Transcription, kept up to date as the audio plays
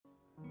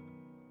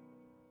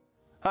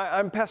Hi,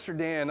 I'm Pastor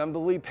Dan. I'm the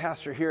lead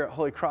pastor here at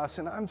Holy Cross,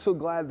 and I'm so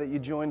glad that you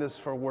joined us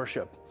for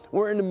worship.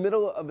 We're in the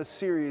middle of a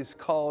series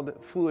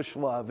called Foolish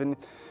Love, and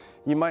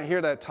you might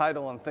hear that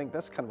title and think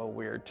that's kind of a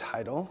weird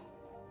title.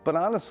 But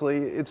honestly,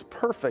 it's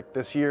perfect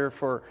this year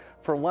for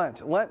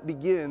Lent. Lent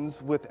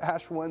begins with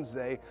Ash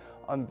Wednesday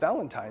on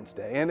Valentine's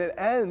Day, and it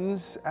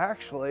ends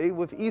actually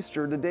with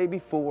Easter the day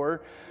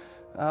before,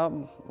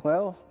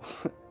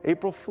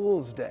 April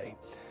Fool's Day.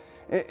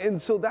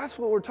 And so that's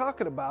what we're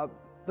talking about,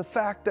 the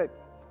fact that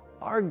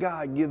our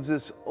God gives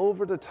us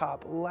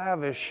over-the-top,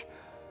 lavish,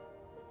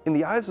 in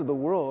the eyes of the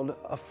world,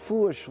 a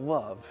foolish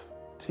love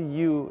to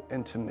you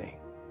and to me.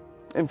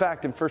 In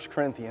fact, in 1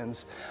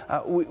 Corinthians,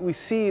 we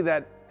see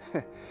that,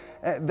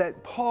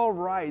 that Paul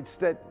writes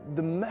that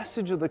the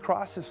message of the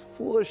cross is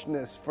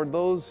foolishness for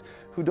those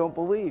who don't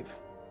believe.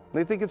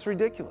 They think it's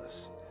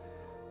ridiculous.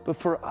 But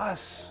for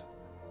us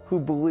who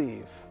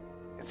believe,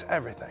 it's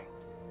everything.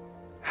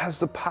 It has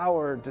the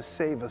power to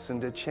save us and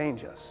to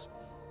change us.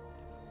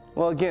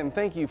 Well, again,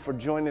 thank you for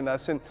joining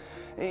us. And,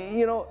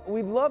 you know,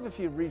 we'd love if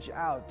you'd reach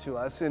out to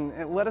us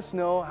and let us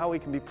know how we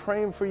can be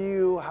praying for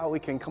you, how we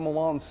can come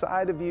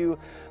alongside of you,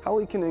 how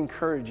we can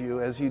encourage you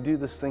as you do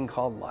this thing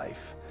called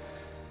life.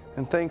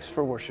 And thanks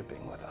for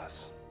worshiping with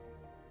us.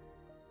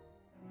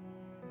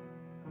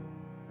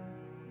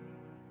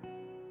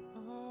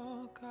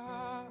 Oh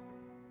God,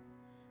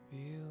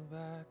 peel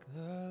back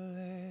the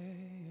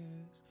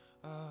layers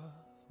of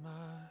my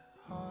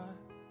heart.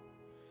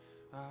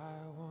 I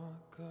want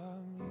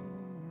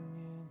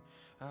communion,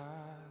 I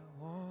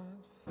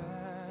want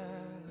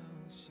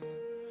fellowship,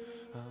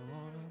 I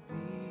want to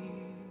be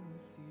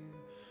with you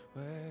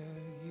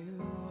where you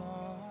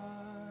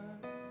are.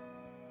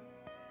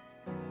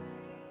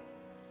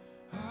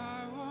 I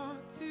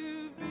want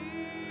to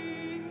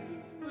be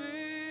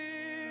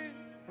with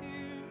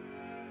you,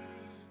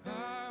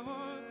 I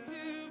want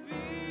to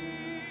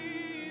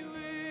be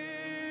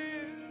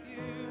with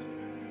you,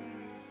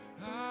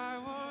 I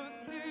want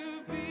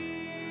to be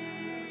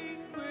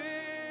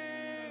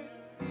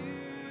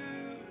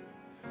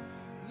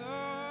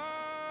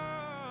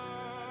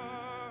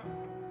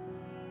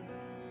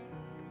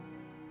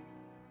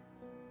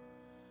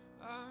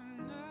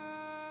I'm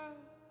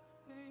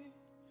nothing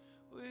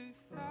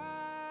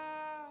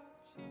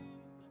without you.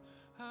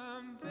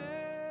 I'm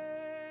barely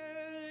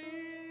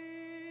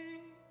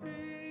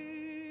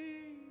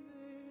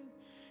breathing.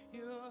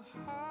 Your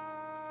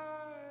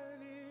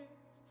heart is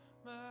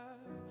my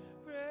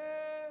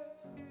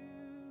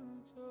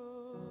refuge,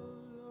 oh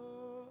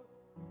Lord.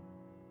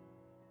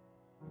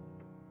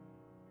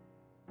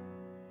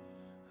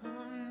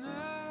 I'm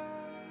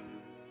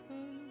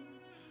nothing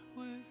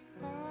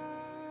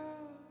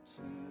without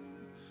you.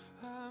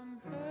 I'm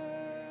barely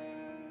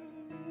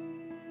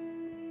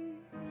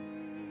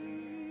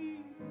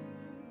breathing.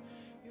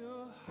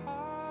 Your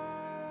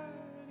heart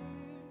is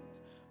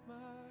my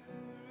refuge.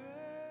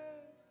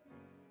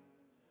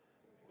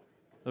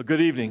 Well,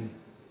 good evening.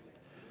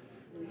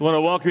 I want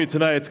to welcome you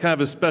tonight. It's kind of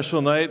a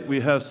special night.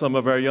 We have some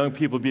of our young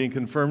people being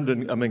confirmed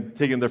and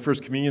taking their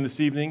first communion this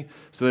evening.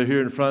 So they're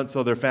here in front,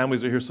 so their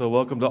families are here. So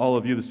welcome to all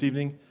of you this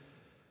evening.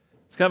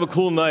 It's kind of a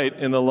cool night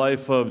in the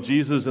life of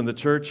Jesus and the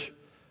church.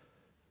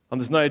 On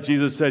this night,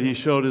 Jesus said he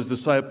showed his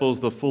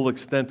disciples the full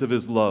extent of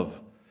his love.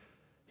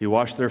 He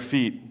washed their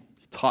feet.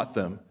 He taught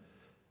them.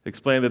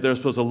 Explained that they're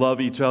supposed to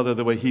love each other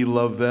the way he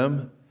loved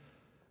them.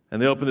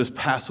 And they opened this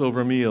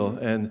Passover meal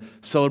and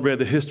celebrated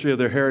the history of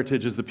their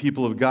heritage as the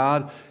people of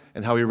God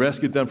and how he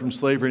rescued them from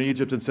slavery in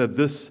Egypt and said,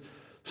 this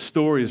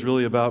story is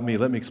really about me.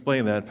 Let me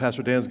explain that.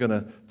 Pastor Dan's going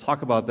to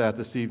talk about that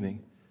this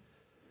evening.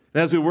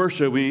 And as we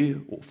worship, we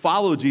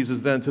follow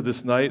Jesus then to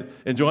this night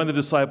and join the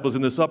disciples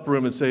in this upper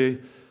room and say,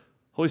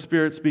 Holy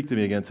Spirit, speak to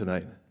me again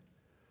tonight.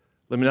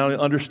 Let me not only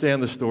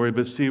understand the story,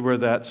 but see where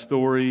that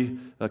story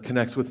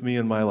connects with me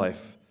in my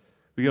life.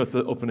 We begin with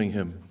the opening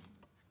hymn.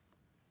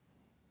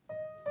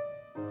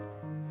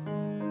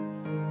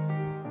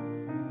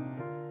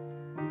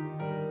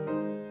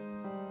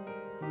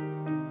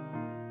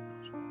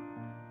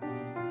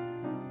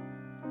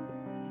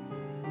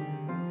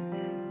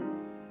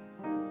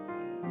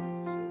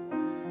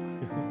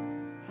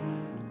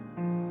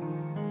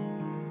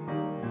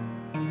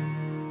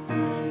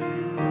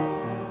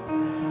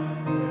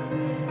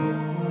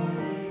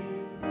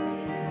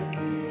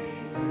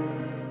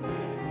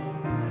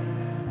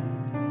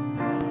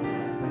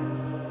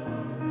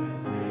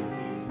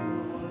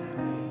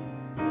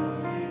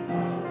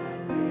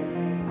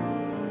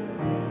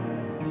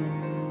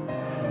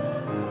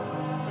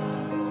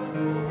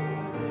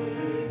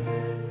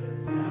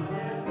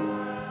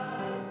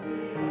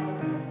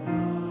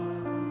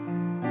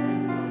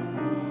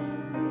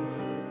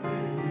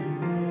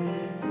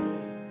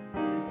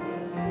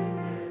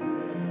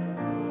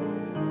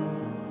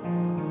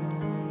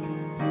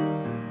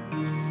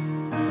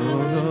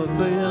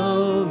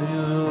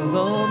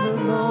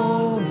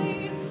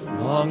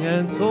 long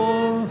and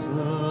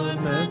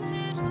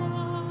tormented.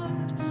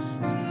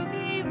 To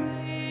be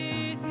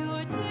with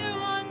your dear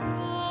ones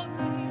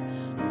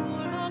only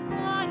for a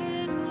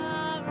quiet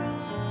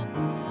hour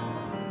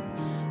apart.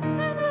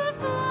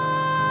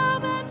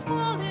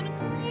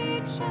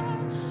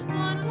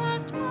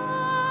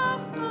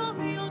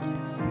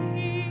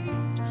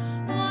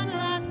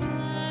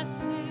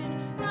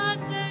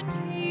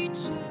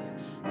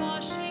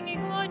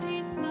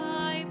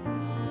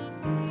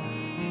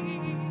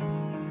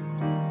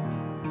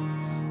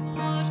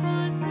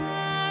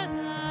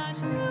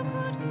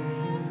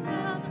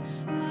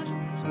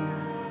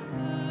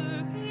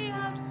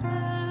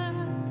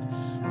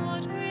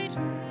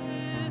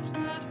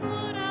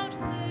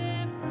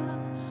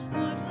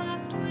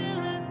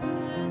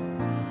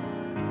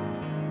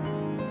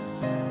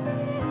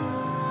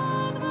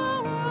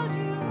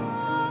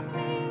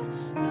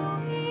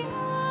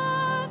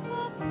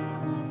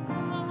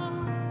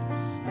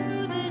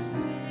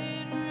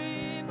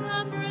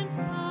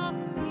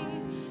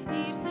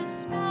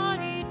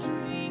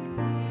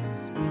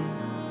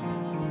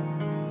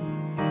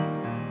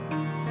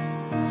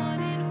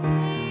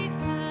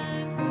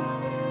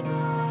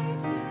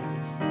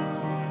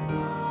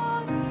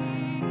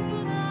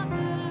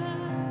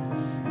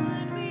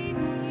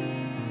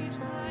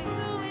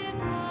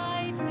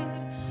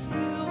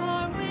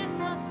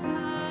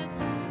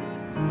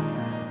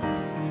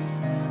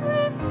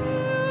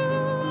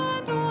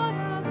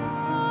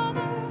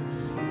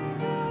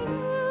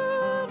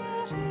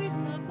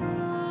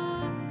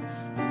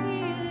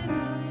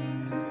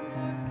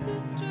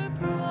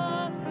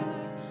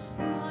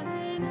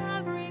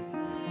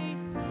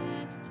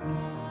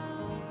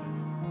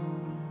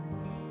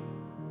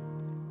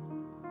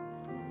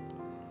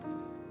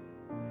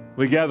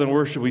 We gather in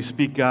worship, we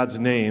speak God's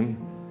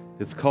name.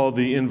 It's called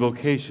the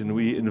invocation.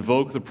 We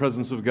invoke the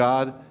presence of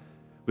God.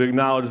 We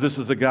acknowledge this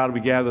is the God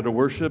we gather to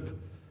worship.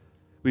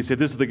 We say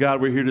this is the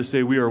God we're here to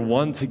say we are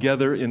one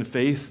together in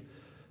faith.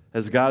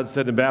 As God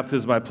said in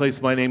baptism, I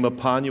place my name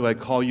upon you. I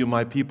call you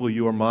my people.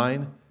 You are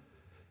mine.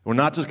 We're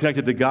not just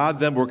connected to God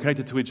then, we're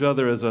connected to each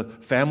other as a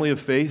family of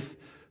faith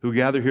who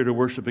gather here to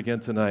worship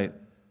again tonight.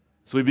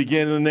 So we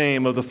begin in the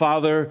name of the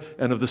Father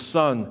and of the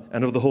Son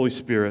and of the Holy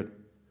Spirit.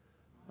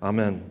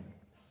 Amen.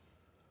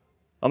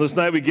 On this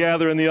night, we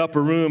gather in the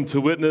upper room to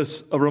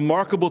witness a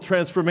remarkable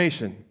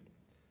transformation.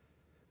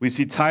 We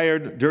see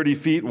tired, dirty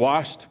feet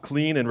washed,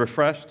 clean, and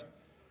refreshed.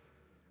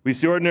 We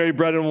see ordinary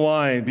bread and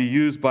wine be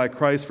used by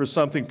Christ for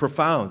something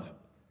profound.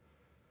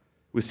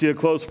 We see a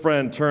close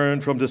friend turn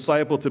from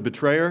disciple to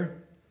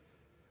betrayer.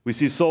 We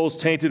see souls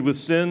tainted with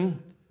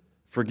sin,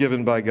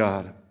 forgiven by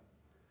God.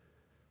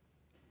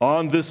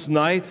 On this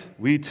night,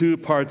 we too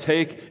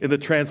partake in the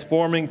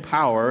transforming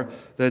power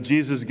that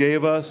Jesus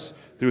gave us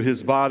through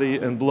his body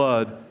and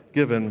blood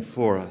given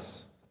for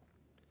us.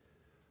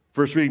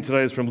 First reading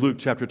tonight is from Luke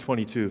chapter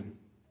 22.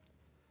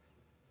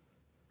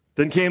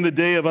 Then came the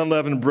day of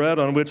unleavened bread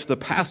on which the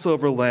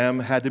Passover lamb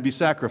had to be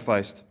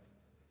sacrificed.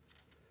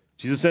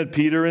 Jesus sent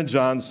Peter and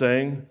John,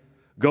 saying,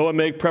 "Go and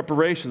make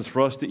preparations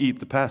for us to eat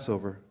the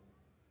Passover."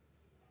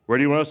 "Where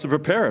do you want us to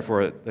prepare it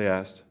for it?" they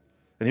asked.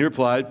 And he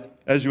replied,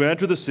 "As you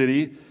enter the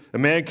city, a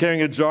man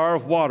carrying a jar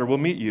of water will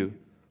meet you.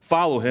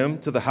 Follow him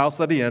to the house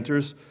that he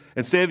enters,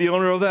 and say to the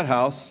owner of that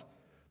house,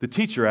 'The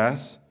teacher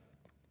asks,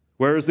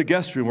 where is the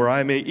guest room where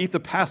I may eat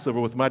the Passover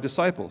with my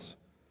disciples?'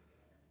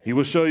 He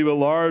will show you a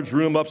large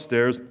room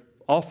upstairs,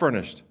 all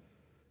furnished.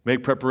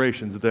 Make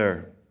preparations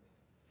there."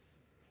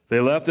 They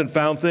left and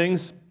found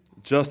things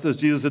just as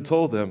Jesus had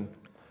told them,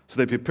 so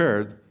they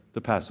prepared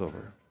the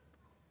Passover.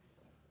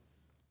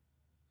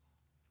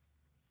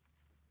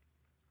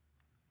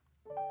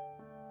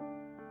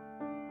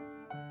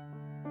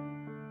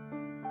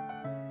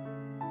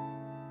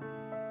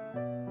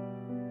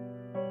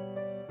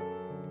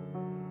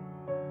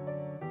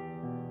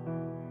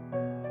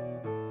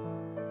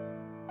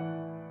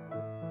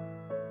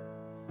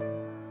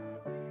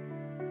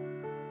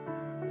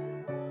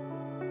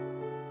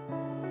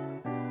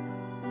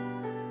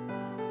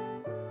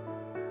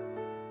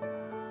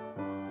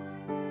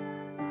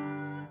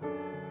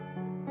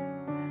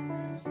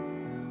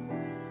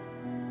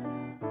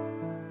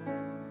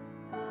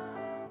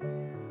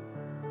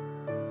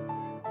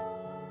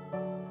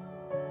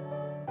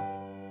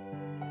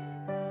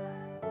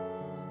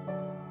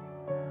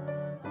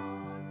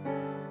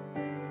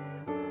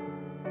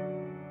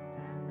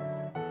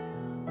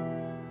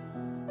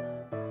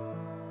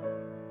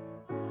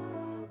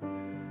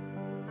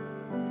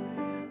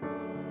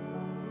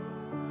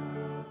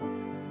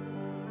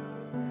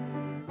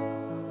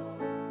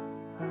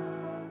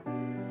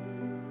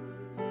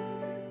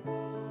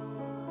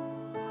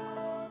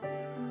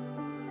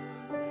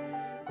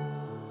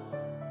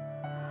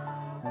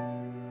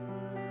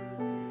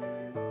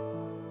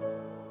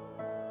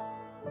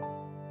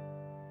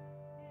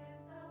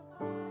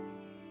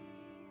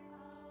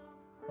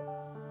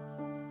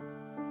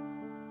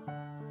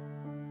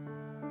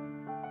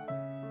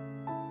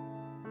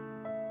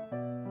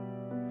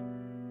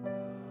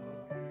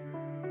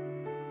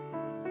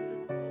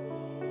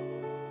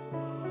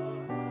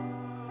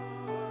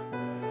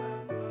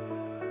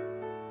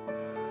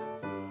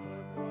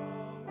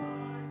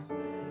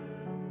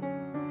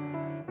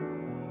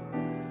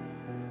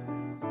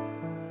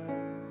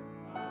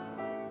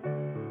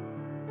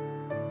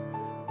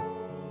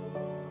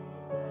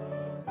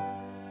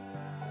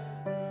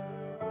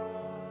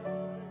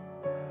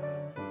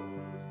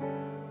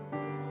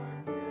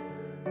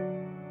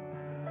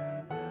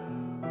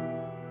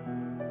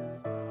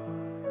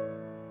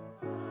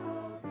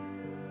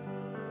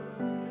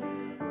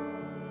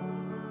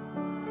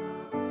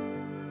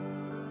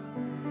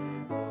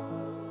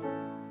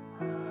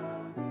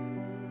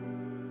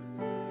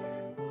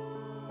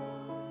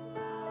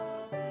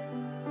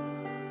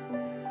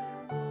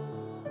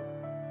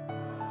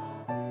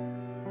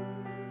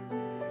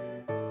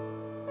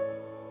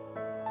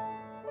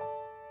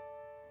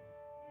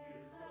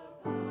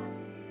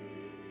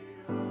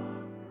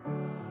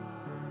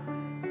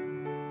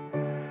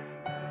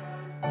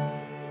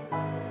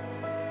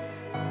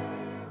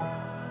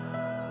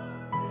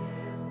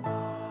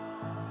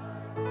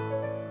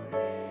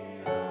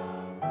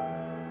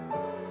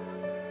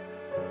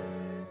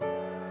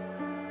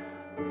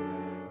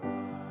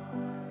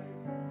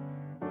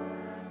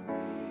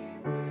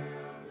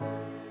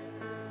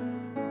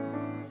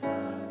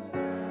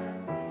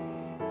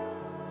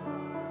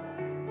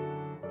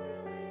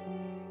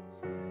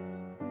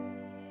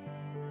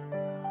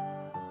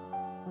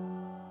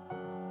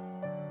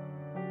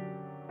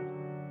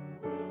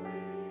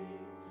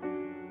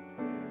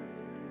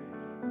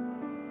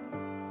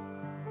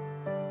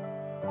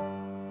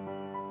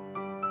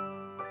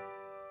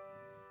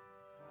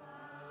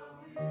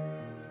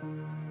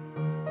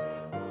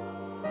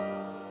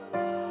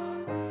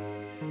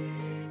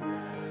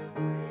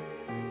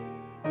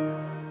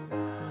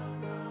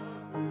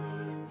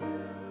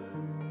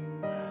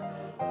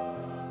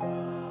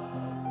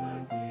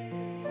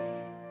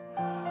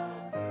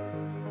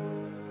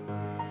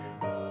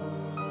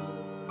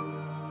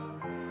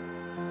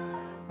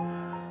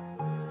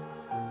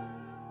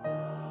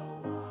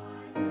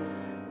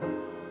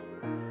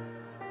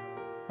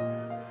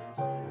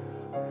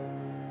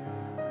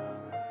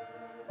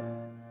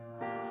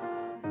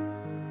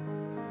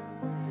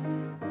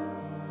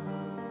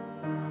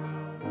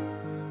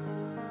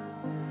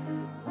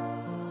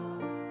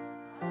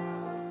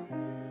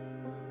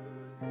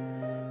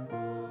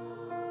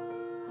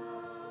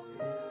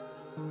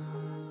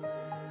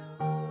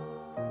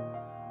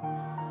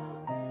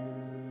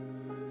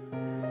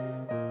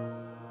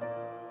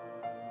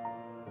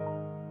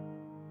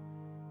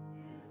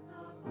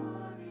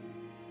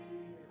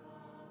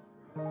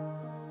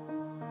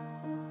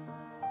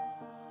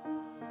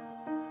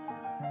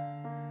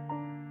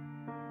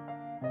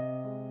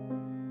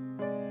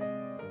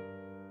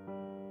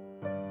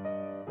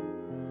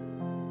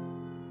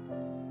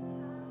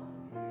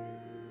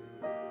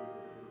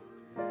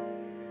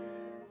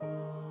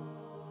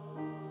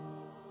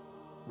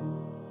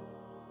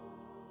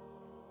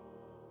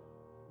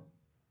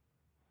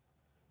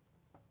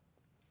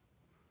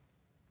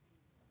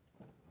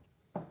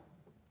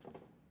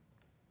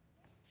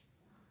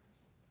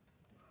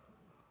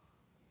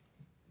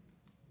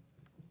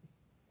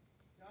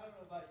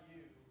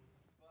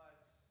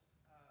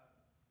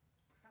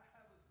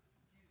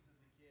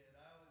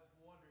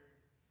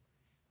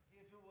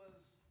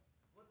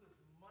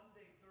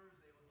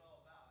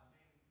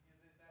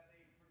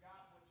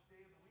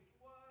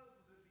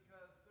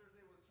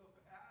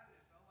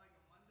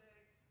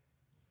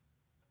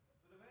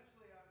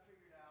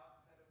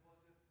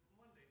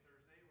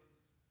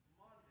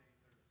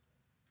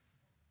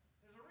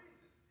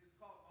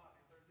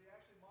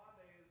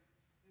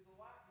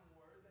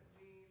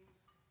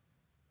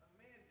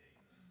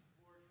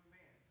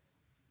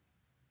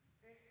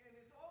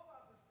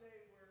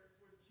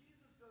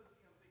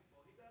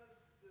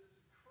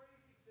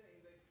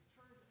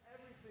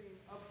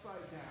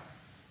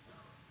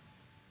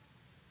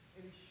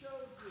 he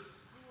shows this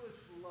foolish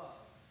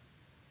love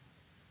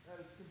that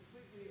is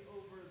completely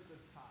over the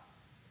top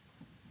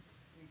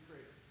and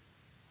crazy.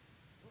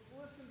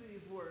 Listen to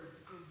these words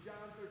in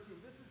John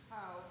 13. This is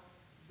how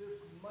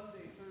this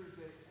Monday,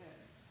 Thursday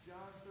ends.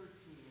 John 13,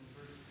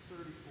 verse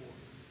 34.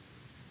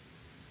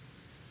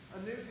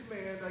 A new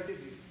command I give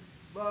you.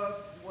 Love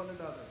one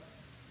another.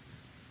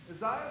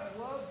 As I have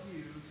loved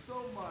you,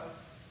 so much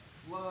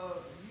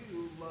love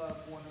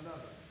one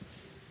another.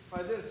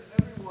 By this,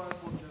 everyone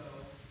will know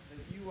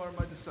that you are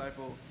my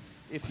disciple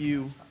if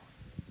you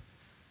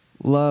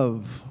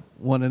love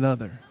one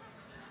another.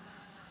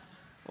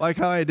 Like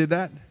how I did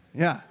that?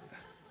 Yeah.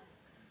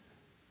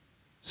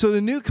 So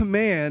the new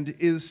command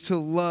is to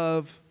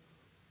love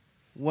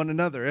one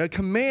another. A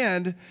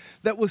command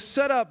that was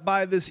set up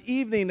by this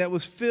evening that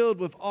was filled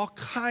with all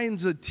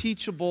kinds of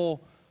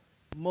teachable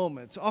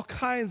moments, all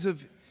kinds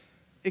of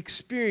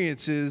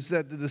experiences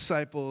that the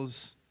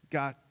disciples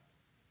got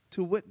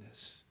to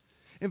witness.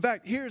 In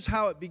fact, here's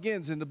how it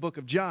begins in the book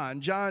of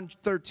John. John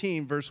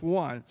 13, verse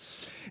 1.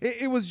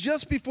 It was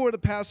just before the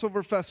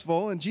Passover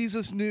festival, and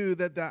Jesus knew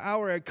that the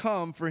hour had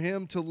come for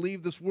him to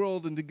leave this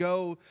world and to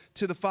go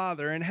to the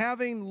Father. And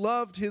having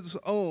loved his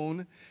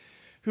own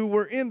who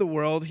were in the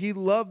world, he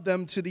loved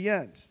them to the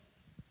end.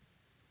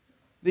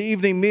 The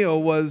evening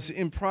meal was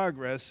in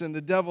progress, and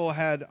the devil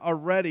had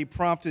already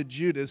prompted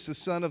Judas, the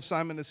son of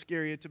Simon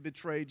Iscariot, to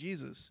betray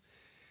Jesus.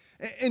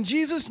 And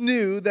Jesus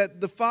knew that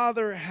the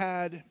Father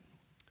had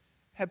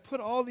put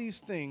all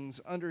these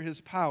things under his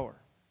power,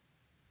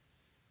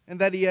 and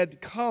that he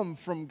had come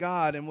from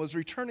God and was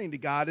returning to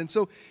God. And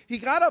so he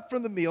got up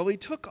from the meal, he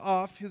took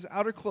off his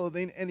outer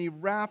clothing, and he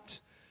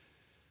wrapped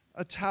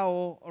a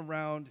towel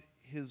around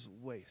his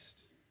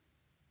waist.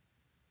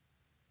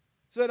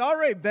 So it had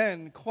already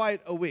been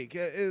quite a week,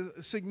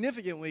 a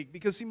significant week,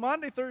 because see,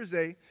 Maundy,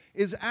 Thursday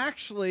is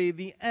actually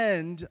the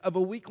end of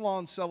a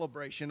week-long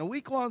celebration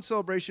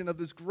of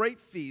this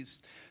great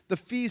feast, the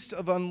Feast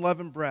of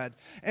Unleavened Bread.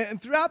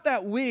 And throughout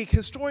that week,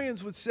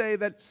 historians would say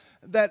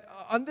that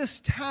on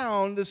this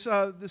town, the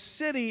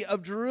city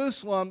of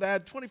Jerusalem that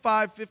had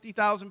 25,000,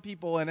 50,000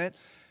 people in it,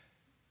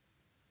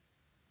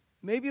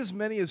 maybe as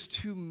many as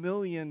 2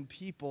 million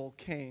people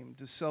came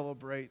to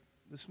celebrate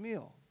this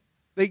meal.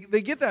 They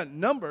get that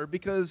number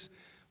because,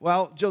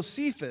 well,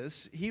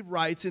 Josephus, he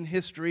writes in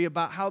history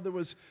about how there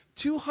was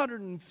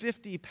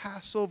 250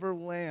 Passover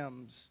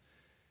lambs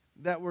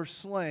that were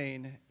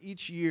slain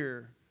each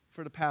year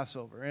for the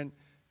Passover. And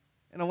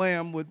a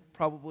lamb would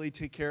probably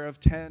take care of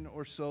 10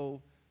 or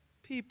so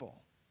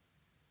people.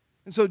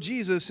 And so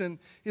Jesus and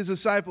his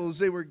disciples,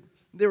 they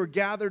were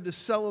gathered to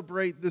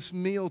celebrate this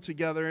meal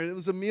together. And it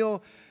was a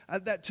meal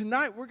that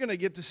tonight we're going to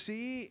get to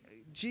see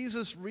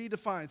Jesus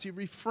redefines. He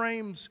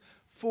reframes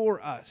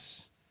for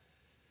us.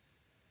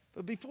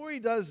 But before he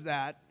does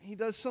that, he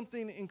does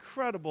something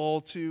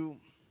incredible to,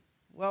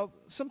 well,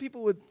 some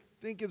people would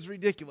think is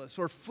ridiculous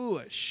or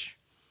foolish.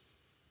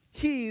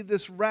 He,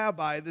 this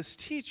rabbi, this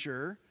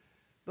teacher,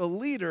 the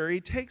leader,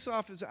 he takes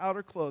off his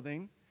outer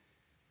clothing,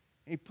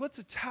 and he puts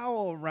a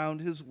towel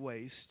around his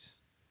waist,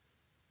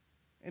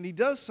 and he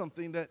does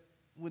something that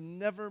would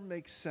never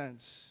make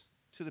sense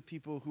to the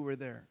people who were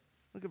there.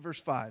 Look at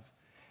verse 5.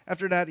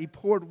 After that, he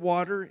poured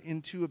water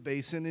into a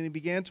basin, and he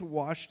began to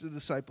wash the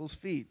disciples'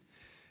 feet,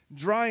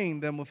 drying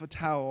them with a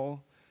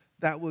towel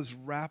that was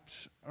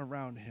wrapped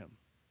around him.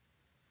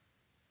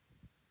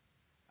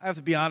 I have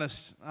to be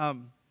honest,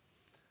 I'm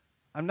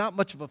not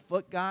much of a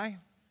foot guy.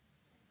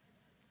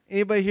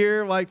 Anybody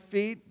here like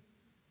feet?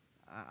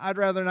 I'd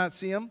rather not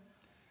see them.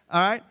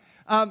 All right?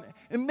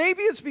 And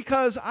maybe it's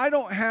because I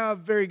don't have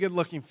very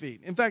good-looking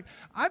feet. In fact,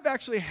 I've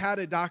actually had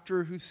a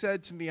doctor who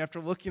said to me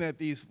after looking at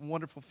these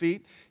wonderful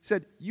feet, he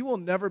said, "You will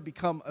never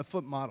become a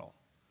foot model."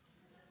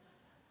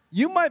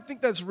 You might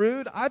think that's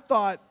rude. I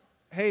thought,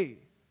 hey,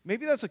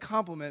 maybe that's a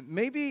compliment.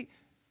 Maybe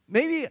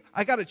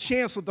I got a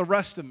chance with the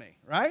rest of me,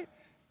 right?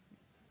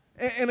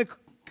 And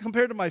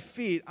compared to my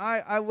feet,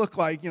 I look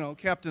like,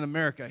 Captain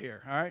America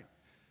here, all right?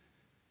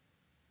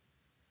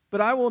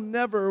 But I will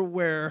never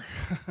wear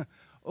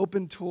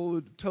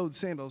open-toed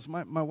sandals.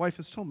 My wife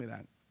has told me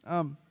that.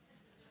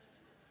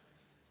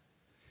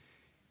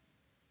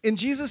 In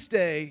Jesus'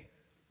 day,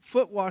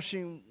 foot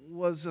washing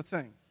was a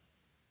thing.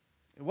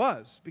 It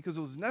was, because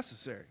it was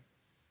necessary.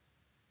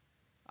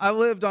 I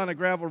lived on a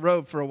gravel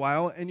road for a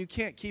while, and you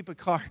can't keep a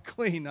car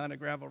clean on a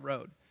gravel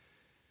road.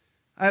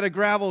 I had a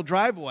gravel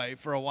driveway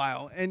for a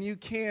while, and you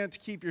can't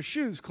keep your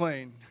shoes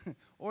clean,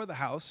 or the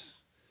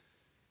house,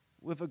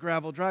 with a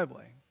gravel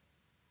driveway.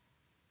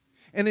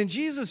 And in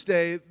Jesus'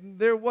 day,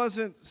 there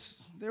wasn't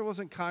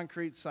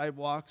concrete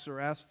sidewalks or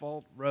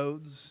asphalt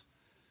roads.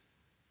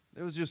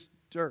 There was just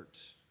dirt.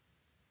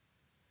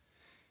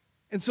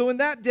 And so in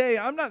that day,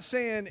 I'm not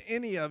saying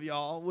any of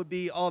y'all would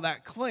be all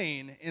that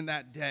clean in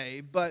that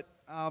day, but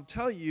I'll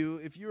tell you,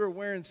 if you were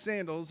wearing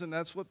sandals, and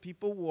that's what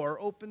people wore,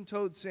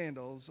 open-toed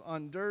sandals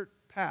on dirt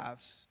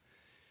paths,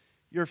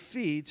 your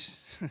feet,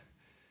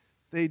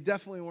 they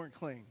definitely weren't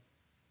clean.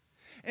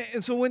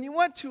 And so when you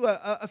went to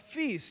a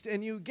feast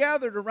and you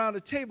gathered around a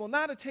table,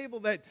 not a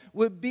table that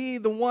would be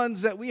the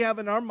ones that we have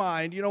in our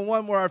mind,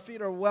 one where our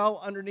feet are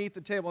well underneath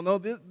the table. No,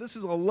 this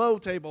is a low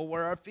table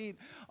where our feet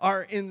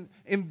are in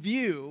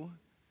view.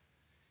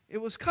 It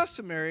was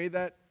customary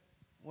that,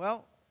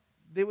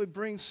 they would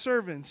bring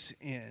servants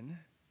in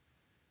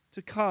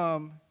to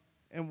come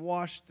and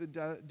wash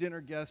the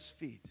dinner guests'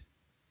 feet.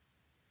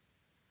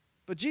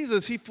 But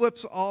Jesus, he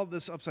flips all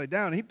this upside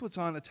down. He puts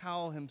on a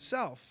towel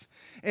himself.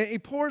 And he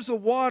pours the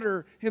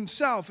water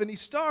himself. And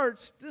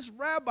this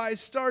rabbi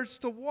starts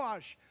to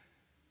wash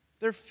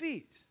their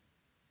feet.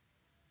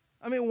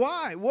 I mean,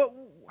 why?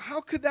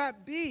 How could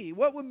that be?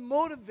 What would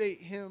motivate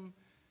him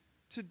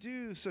to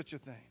do such a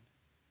thing?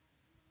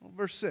 Well,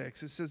 verse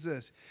 6, it says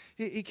this.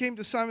 He came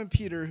to Simon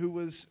Peter,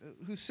 who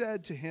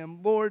said to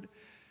him, "Lord,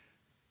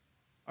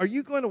 are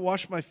you going to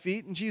wash my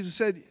feet?" And Jesus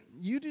said,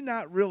 "You do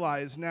not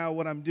realize now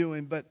what I'm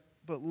doing, but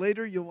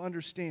later you'll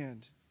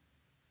understand."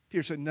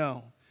 Peter said,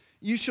 "No,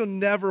 you shall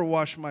never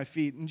wash my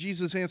feet." And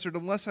Jesus answered,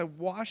 "Unless I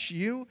wash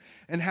you,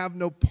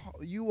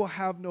 you will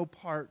have no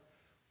part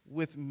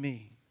with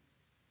me."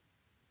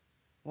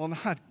 Well,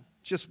 not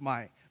just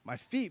my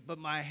feet, but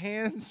my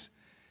hands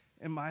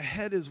and my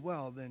head as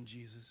well, then,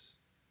 Jesus.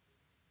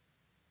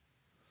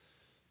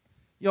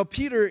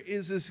 Peter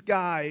is this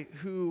guy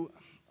who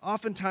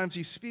oftentimes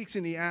he speaks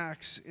and he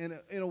acts in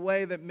a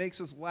way that makes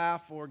us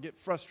laugh or get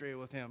frustrated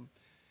with him.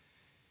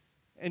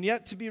 And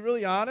yet, to be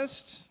really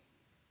honest,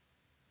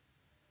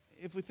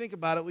 if we think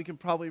about it, we can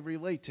probably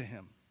relate to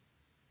him.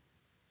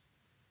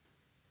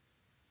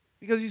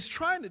 Because he's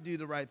trying to do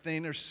the right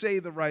thing or say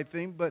the right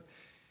thing, but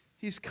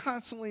he's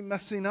constantly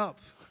messing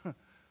up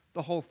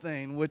the whole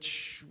thing,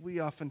 which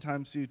we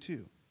oftentimes do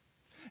too.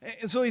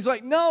 And so he's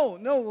like, no,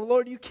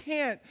 Lord, you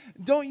can't.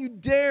 Don't you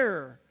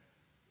dare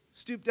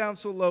stoop down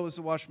so low as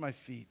to wash my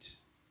feet.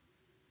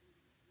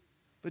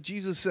 But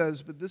Jesus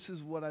says, but this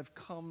is what I've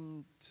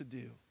come to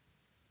do.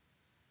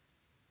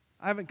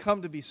 I haven't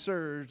come to be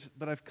served,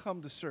 but I've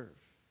come to serve.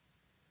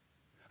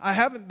 I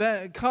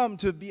haven't come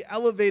to be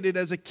elevated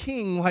as a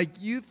king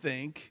like you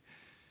think,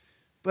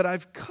 but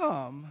I've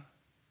come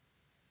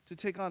to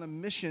take on a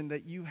mission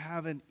that you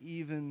haven't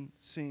even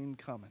seen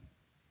coming.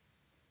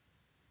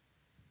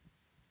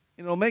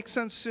 And it'll make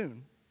sense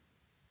soon,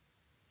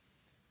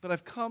 but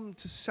I've come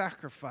to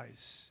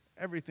sacrifice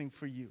everything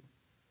for you.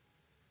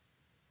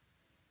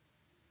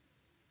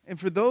 And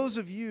for those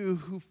of you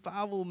who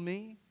follow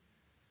me,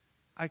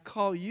 I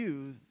call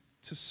you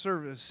to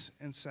service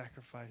and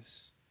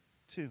sacrifice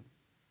too.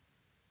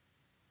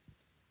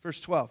 Verse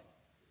 12.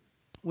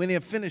 When he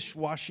had finished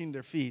washing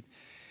their feet,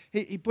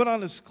 he put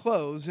on his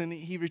clothes and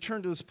he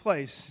returned to his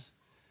place.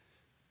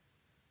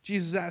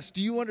 Jesus asked,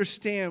 "Do you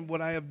understand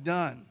what I have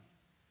done?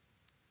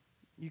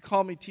 You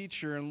call me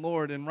teacher and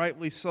Lord, and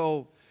rightly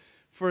so,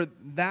 for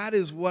that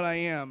is what I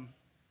am.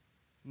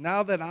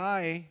 Now that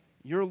I,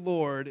 your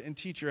Lord and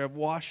teacher, have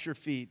washed your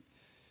feet,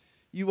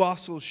 you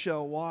also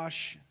shall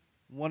wash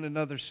one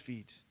another's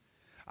feet.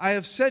 I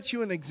have set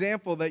you an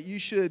example that you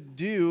should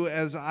do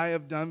as I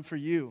have done for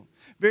you.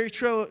 Very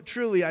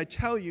truly, I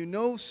tell you,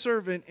 no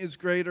servant is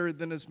greater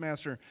than his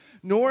master,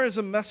 nor is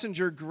a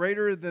messenger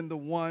greater than the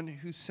one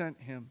who sent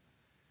him.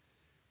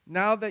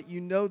 Now that you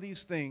know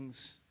these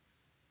things,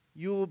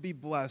 you will be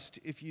blessed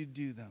if you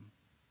do them."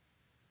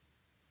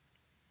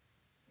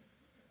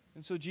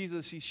 And so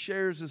Jesus, he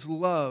shares his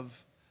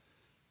love,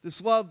 this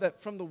love that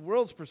from the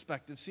world's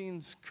perspective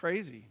seems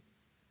crazy,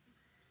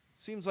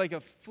 seems like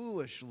a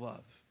foolish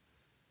love.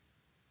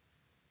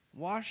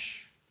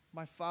 Wash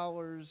my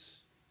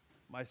followers,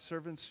 my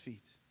servants'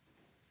 feet.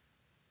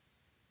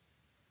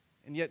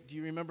 And yet, do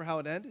you remember how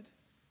it ended?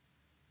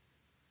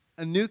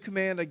 "A new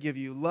command I give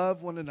you,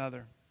 love one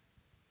another.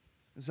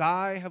 As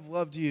I have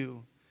loved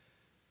you,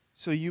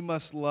 so you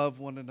must love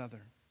one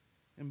another.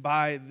 And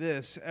by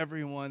this,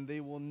 everyone, they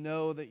will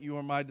know that you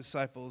are my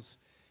disciples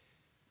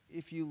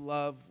if you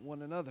love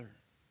one another."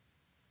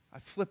 I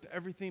flip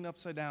everything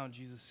upside down,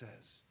 Jesus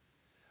says.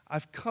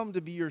 I've come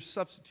to be your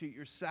substitute,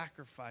 your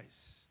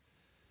sacrifice.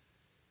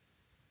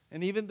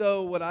 And even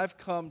though what I've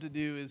come to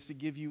do is to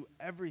give you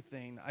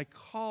everything, I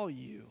call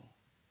you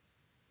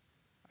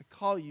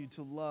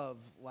to love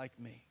like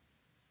me.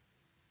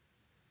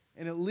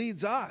 And it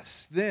leads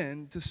us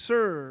then to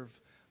serve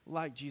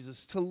like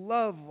Jesus, to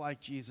love like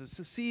Jesus,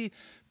 to see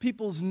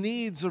people's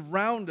needs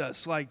around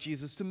us like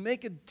Jesus, to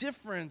make a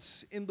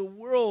difference in the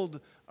world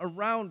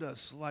around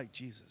us like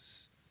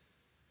Jesus,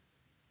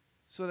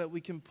 so that we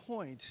can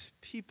point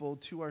people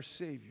to our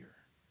Savior,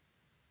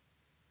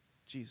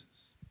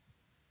 Jesus.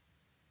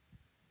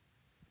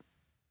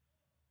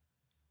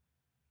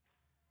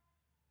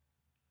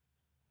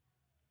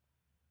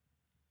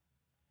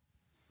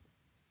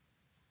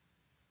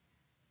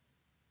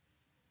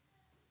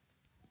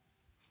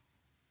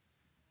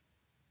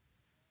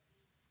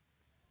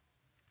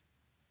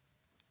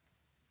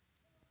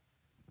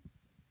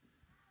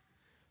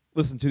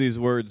 Listen to these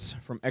words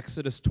from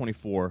Exodus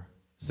 24,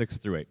 6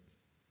 through 8.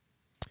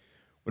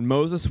 When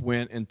Moses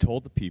went and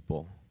told the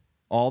people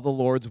all the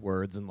Lord's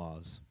words and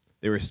laws,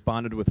 they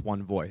responded with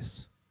one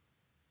voice,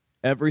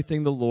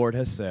 Everything the Lord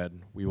has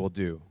said, we will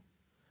do."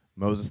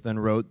 Moses then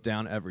wrote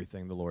down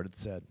everything the Lord had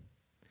said.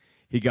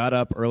 He got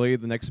up early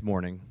the next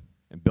morning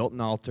and built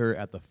an altar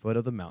at the foot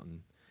of the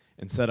mountain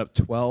and set up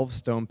 12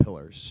 stone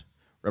pillars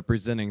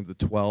representing the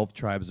 12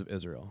 tribes of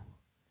Israel.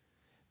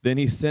 Then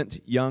he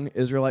sent young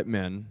Israelite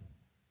men,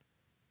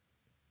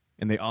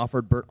 and they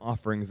offered burnt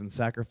offerings and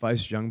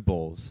sacrificed young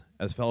bulls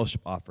as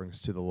fellowship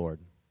offerings to the Lord.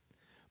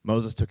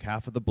 Moses took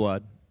half of the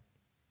blood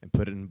and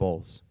put it in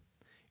bowls.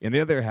 In the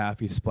other half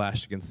he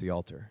splashed against the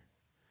altar.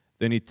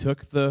 Then he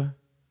took the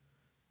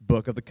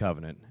book of the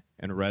covenant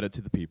and read it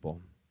to the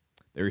people.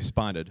 They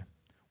responded,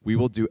 "We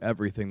will do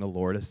everything the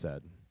Lord has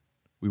said.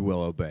 We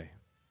will obey."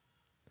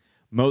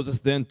 Moses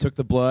then took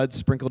the blood,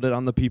 sprinkled it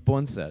on the people,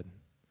 and said,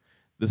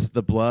 "This is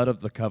the blood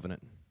of the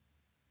covenant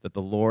that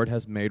the Lord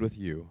has made with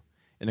you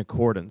in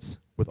accordance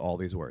with all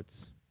these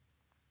words."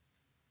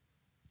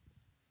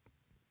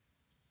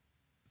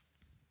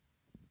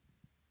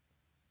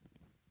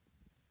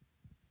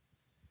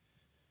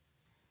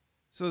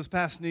 So this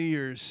past New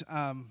Year's,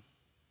 I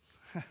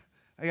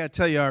got to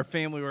tell you, our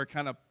family were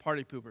kind of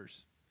party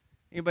poopers.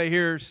 Anybody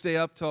here stay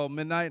up till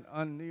midnight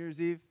on New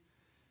Year's Eve?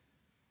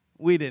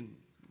 We didn't.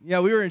 Yeah,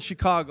 we were in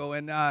Chicago,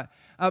 and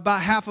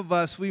about half of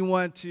us, we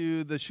went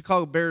to the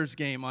Chicago Bears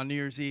game on New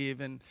Year's Eve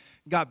and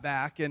got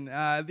back. And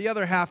the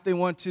other half, they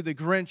went to the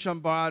Grinch on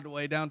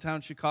Broadway,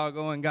 downtown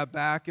Chicago, and got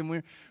back.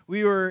 And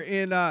we were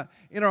in our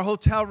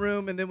hotel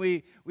room, and then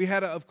we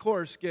had to, of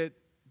course, get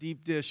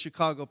deep dish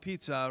Chicago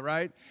pizza,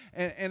 right?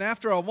 And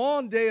after a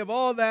long day of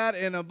all that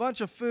and a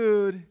bunch of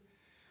food,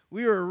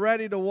 we were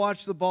ready to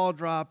watch the ball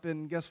drop,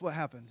 and guess what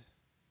happened?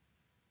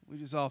 We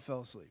just all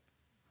fell asleep.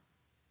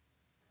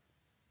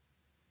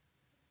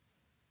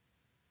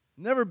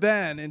 Never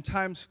been in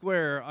Times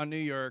Square on New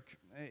York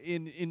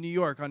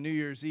on New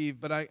Year's Eve,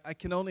 but I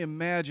can only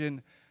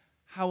imagine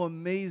how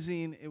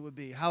amazing it would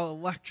be, how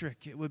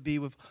electric it would be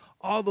with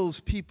all those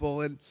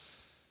people. And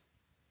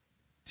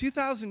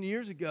 2,000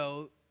 years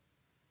ago,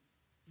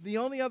 the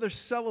only other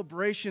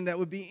celebration that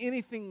would be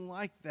anything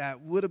like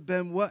that would have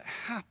been what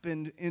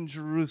happened in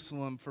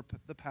Jerusalem for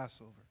the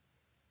Passover.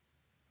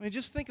 I mean,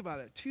 just think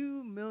about it.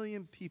 2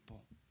 million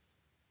people,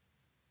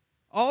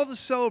 all to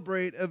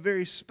celebrate a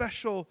very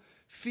special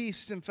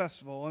feast and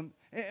festival.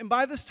 And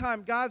by this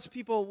time, God's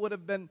people would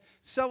have been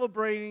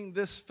celebrating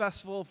this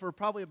festival for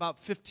probably about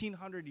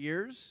 1,500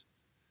 years.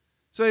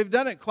 So they've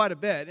done it quite a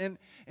bit.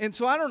 And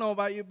so I don't know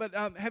about you, but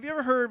have you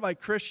ever heard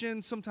like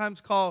Christians sometimes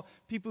call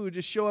people who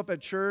just show up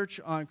at church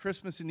on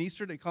Christmas and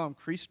Easter, they call them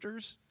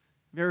creasters?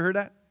 Have you ever heard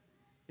that?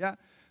 Yeah?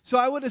 So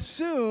I would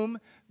assume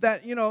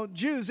that,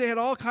 Jews, they had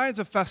all kinds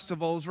of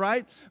festivals,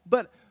 right?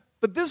 But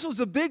this was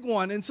a big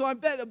one, and so I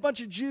bet a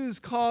bunch of Jews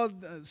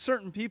called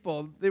certain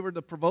people, they were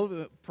the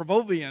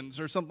Provovians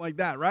or something like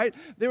that, right?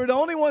 They were the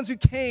only ones who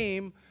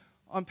came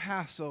on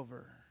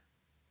Passover.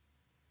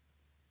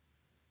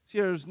 See,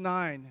 there's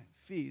 9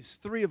 feasts,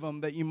 3 of them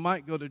that you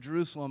might go to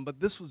Jerusalem, but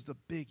this was the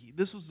biggie.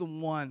 This was the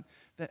one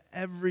that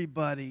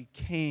everybody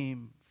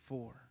came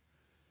for.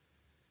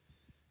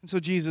 And so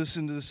Jesus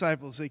and the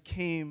disciples, they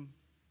came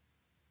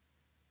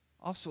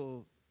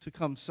also to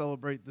come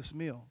celebrate this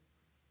meal,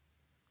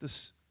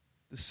 this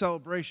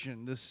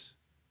celebration, this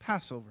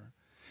Passover.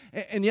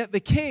 And yet they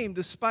came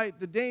despite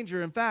the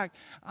danger. In fact,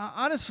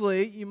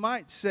 honestly, you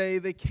might say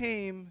they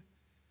came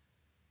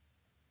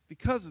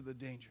because of the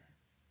danger.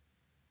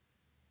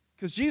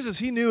 Because Jesus,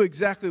 he knew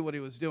exactly what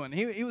he was doing.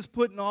 He was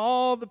putting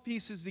all the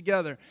pieces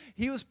together.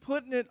 He was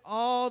putting it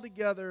all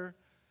together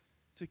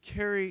to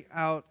carry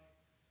out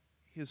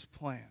his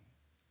plan.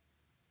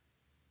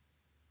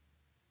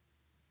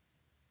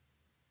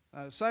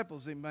 Now,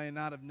 disciples, they may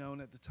not have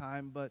known at the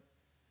time, but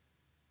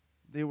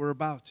they were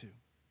about to.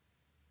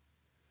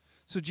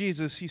 So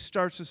Jesus, he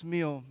starts this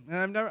meal,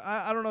 and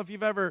I don't know if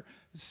you've ever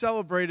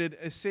celebrated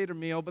a Seder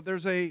meal, but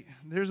there's a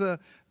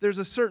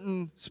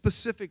certain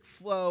specific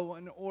flow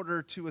and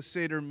order to a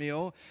Seder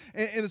meal,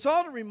 and it's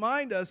all to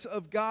remind us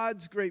of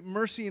God's great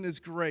mercy and his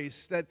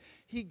grace that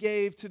he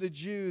gave to the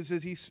Jews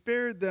as he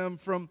spared them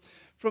from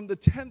the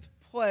 10th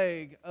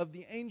plague of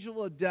the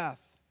angel of death,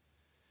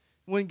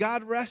 when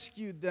God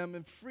rescued them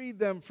and freed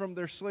them from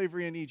their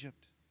slavery in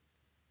Egypt.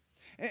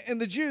 And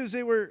the Jews,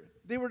 they were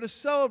to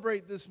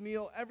celebrate this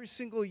meal every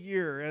single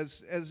year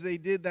as they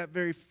did that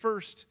very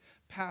first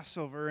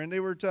Passover. And they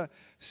were to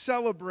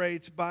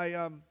celebrate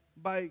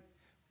by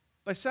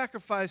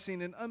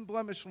sacrificing an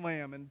unblemished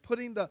lamb and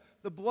putting the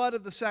blood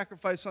of the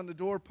sacrifice on the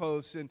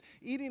doorposts and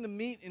eating the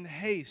meat in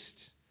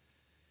haste.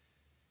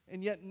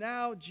 And yet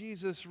now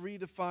Jesus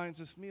redefines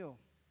this meal.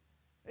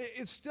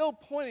 It's still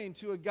pointing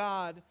to a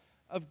God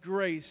of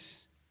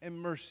grace and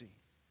mercy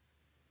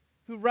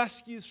who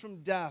rescues from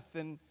death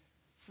and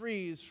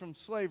frees from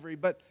slavery,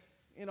 but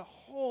in a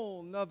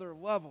whole nother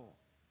level.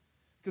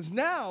 Because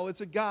now it's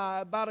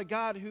about a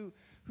God who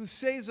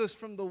saves us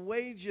from the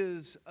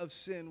wages of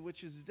sin,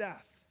 which is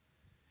death,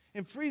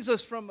 and frees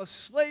us from a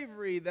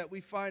slavery that we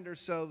find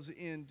ourselves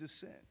in to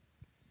sin.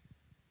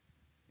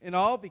 And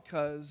all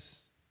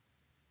because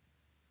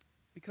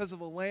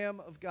of a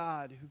Lamb of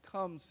God who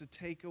comes to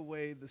take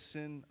away the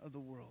sin of the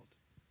world.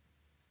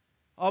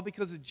 All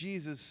because of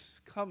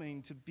Jesus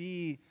coming to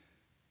be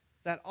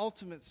that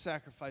ultimate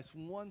sacrifice,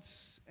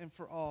 once and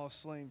for all,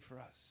 slain for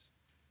us.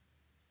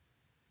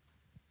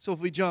 So if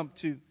we jump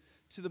to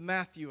the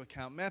Matthew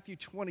account, Matthew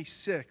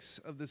 26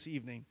 of this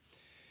evening,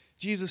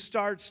 Jesus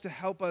starts to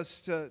help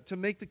us to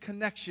make the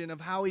connection of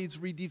how he's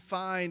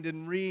redefined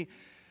and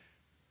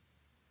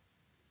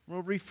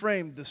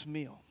reframed this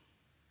meal.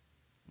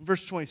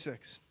 Verse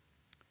 26.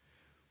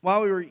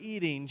 While we were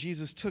eating,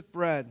 Jesus took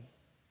bread,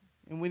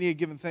 and when he had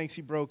given thanks,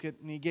 he broke it,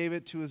 and he gave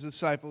it to his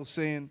disciples,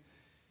 saying,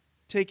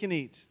 "Take and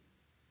eat.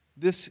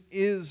 This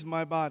is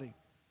my body."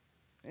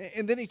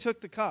 And then he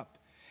took the cup.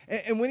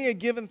 And when he had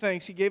given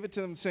thanks, he gave it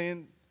to them,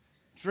 saying,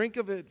 "Drink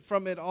of it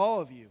from it, all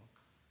of you.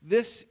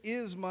 This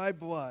is my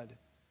blood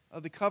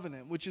of the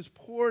covenant, which is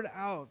poured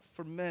out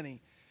for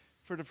many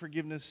for the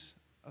forgiveness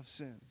of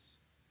sins."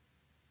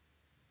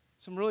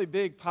 Some really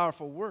big,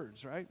 powerful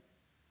words, right?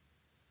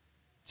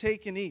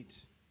 Take and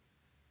eat.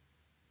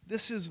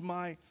 This is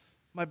my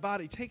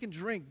body. Take and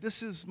drink.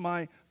 This is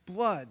my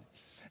blood.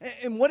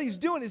 And what he's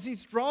doing is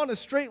he's drawing a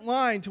straight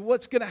line to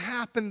what's going to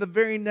happen the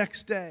very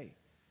next day.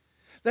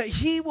 That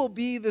he will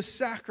be the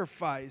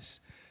sacrifice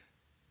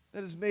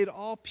that has made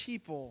all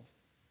people.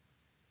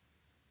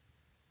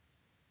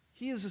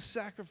 He is a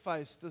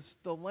sacrifice,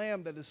 the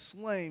lamb that is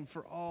slain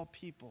for all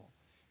people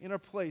in our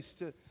place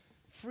to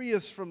free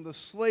us from the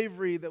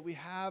slavery that we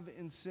have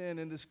in sin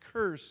and this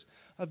curse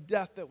of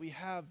death that we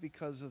have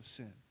because of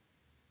sin.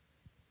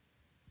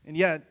 And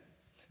yet,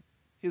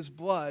 his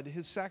blood,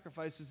 his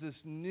sacrifice is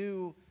this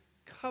new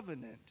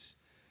covenant,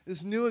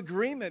 this new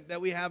agreement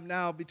that we have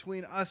now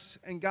between us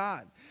and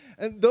God.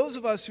 And those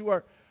of us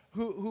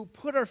who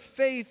put our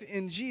faith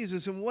in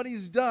Jesus and what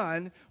he's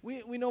done,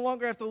 we no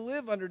longer have to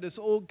live under this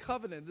old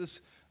covenant,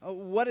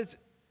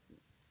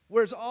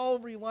 where it's all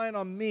relying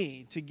on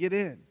me to get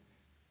in.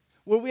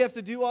 Where we have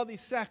to do all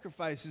these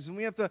sacrifices and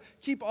we have to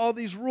keep all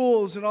these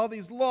rules and all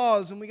these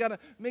laws and we got to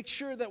make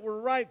sure that we're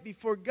right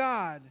before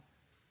God.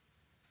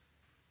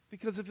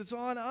 Because if it's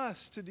on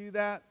us to do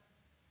that,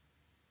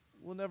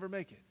 we'll never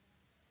make it.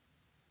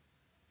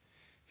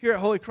 Here at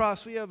Holy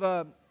Cross, we have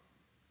a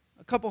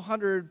couple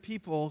hundred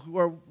people who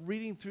are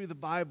reading through the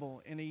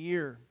Bible in a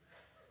year.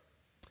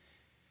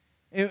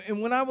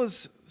 And when I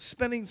was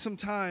spending some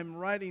time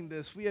writing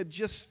this, we had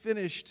just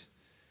finished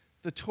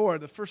the Torah,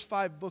 the first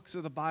 5 books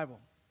of the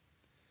Bible.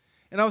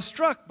 And I was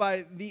struck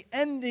by the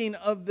ending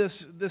of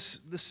this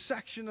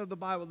section of the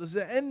Bible.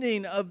 The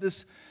ending of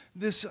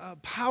this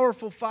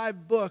powerful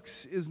 5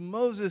 books is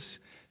Moses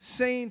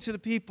saying to the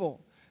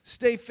people,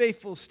 stay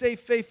faithful, stay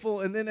faithful.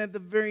 And then at the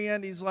very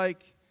end, he's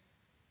like,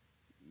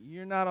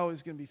 you're not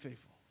always going to be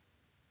faithful.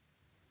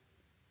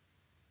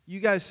 You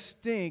guys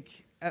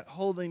stink at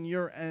holding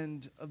your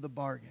end of the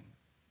bargain.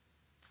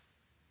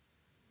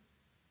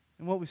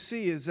 And what we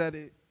see is that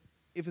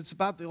if it's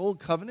about the old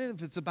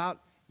covenant, if it's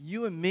about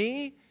you and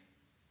me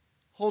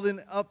holding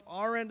up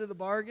our end of the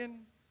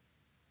bargain,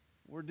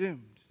 we're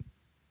doomed.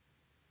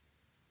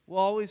 We'll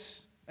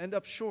always end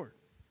up short.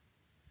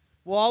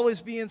 We'll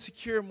always be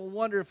insecure and we'll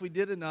wonder if we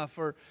did enough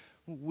or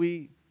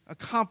we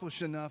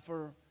accomplished enough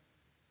or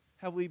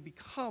have we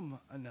become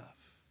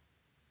enough.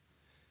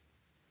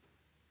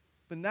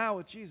 But now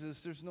with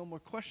Jesus, there's no more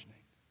questioning.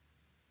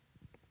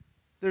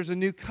 There's a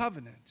new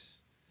covenant.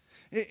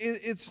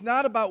 It's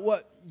not about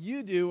what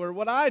you do or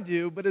what I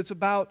do, but it's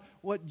about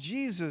what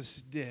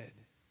Jesus did.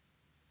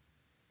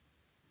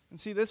 And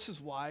see, this is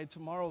why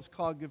tomorrow's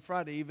called Good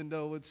Friday, even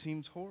though it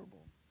seems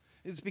horrible.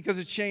 It's because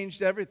it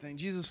changed everything.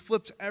 Jesus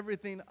flips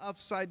everything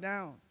upside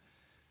down.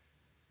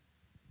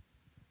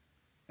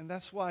 And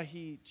that's why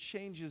he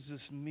changes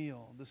this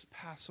meal, this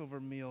Passover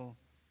meal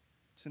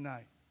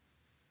tonight.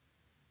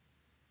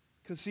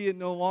 Because see, it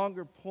no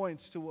longer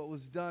points to what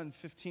was done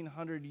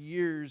 1,500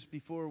 years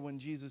before when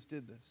Jesus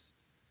did this.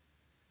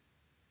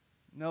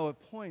 No, it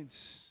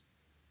points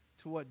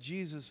to what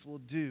Jesus will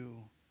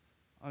do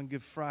on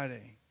Good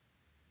Friday,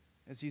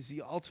 as he's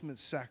the ultimate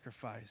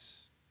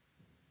sacrifice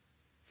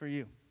for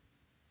you.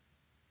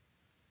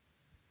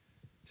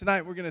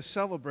 Tonight, we're going to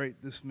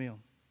celebrate this meal.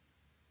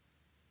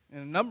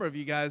 And a number of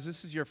you guys,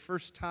 this is your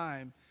first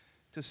time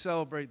to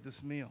celebrate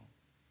this meal.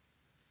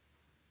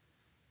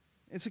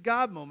 It's a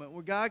God moment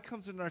where God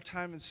comes into our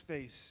time and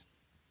space.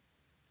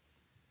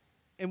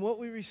 And what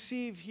we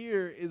receive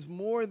here is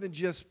more than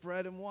just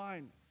bread and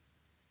wine.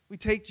 We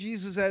take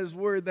Jesus at his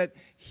word that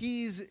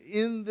he's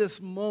in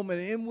this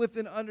moment, in with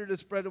and under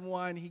this bread and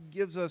wine, he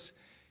gives us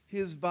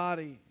his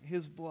body,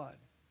 his blood.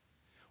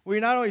 Where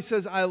he not only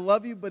says, I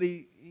love you, but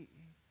he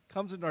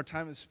comes into our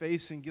time and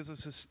space and gives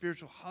us a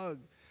spiritual hug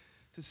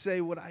to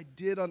say, what I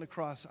did on the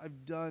cross,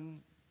 I've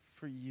done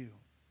for you.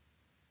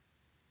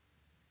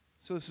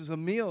 So this is a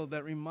meal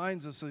that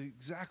reminds us of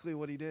exactly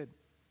what he did.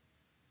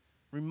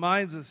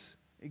 Reminds us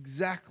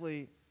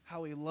exactly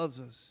how he loves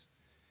us.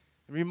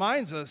 It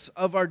reminds us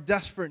of our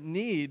desperate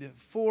need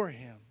for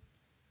him.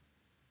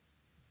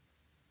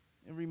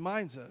 It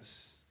reminds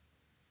us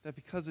that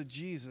because of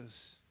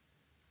Jesus,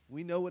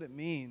 we know what it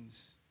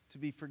means to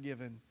be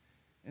forgiven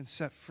and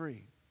set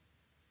free.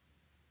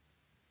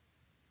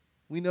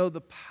 We know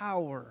the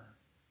power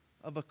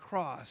of a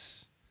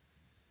cross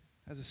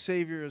as a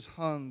Savior is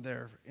hung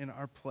there in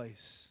our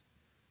place.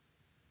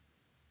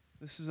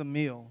 This is a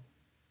meal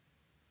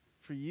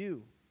for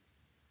you,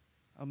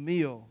 a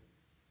meal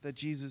that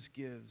Jesus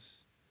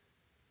gives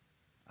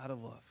out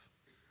of love.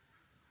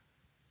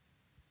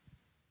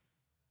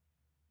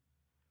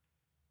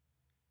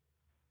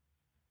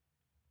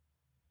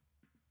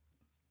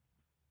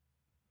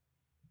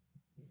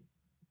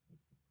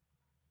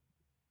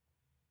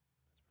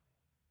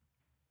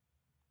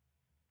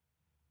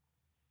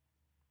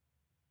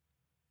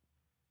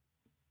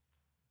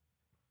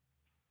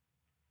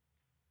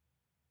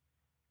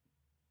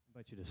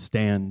 I invite you to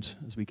stand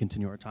as we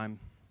continue our time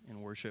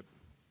in worship.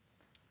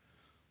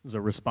 This is a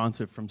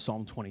responsive from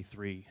Psalm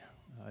 23.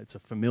 It's a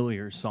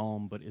familiar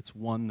psalm, but it's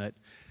one that,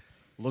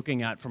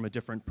 looking at from a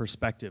different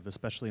perspective,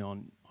 especially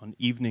on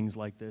evenings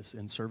like this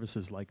and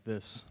services like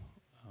this,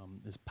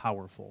 is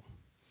powerful.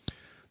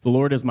 The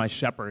Lord is my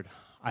shepherd.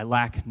 I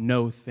lack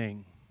no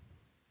thing.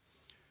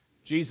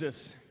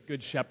 Jesus,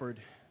 good shepherd,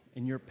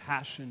 in your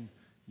passion,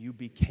 you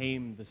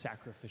became the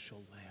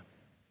sacrificial lamb.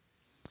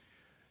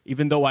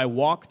 Even though I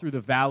walk through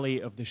the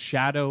valley of the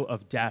shadow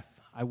of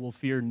death, I will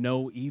fear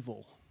no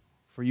evil,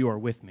 for you are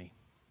with me.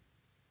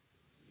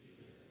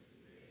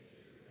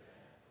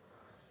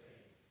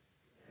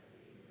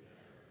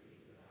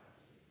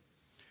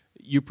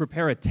 You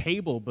prepare a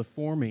table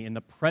before me in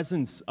the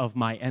presence of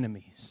my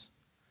enemies.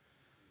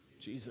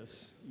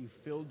 Jesus, you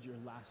filled your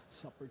Last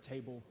Supper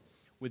table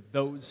with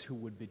those who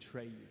would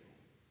betray you.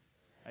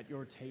 At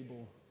your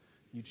table,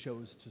 you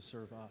chose to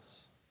serve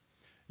us.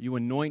 You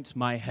anoint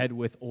my head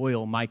with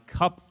oil. My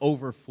cup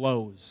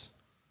overflows.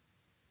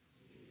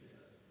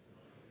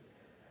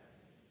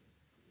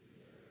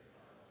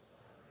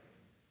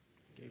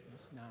 Give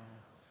us now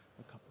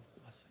the cup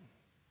of blessing.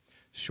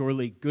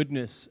 Surely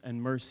goodness and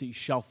mercy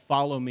shall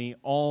follow me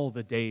all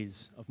the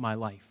days of my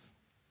life,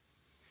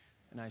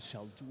 and I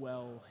shall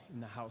dwell in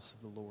the house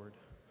of the Lord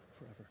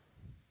forever.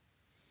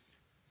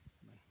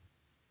 Amen.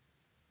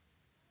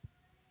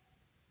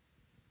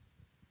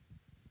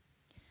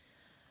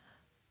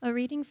 A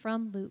reading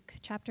from Luke,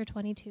 chapter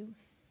 22.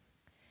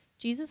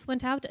 Jesus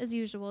went out as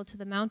usual to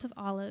the Mount of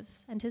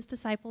Olives, and his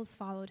disciples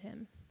followed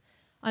him.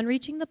 On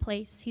reaching the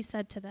place, he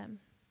said to them,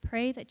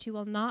 "Pray that you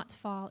will not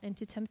fall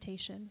into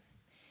temptation."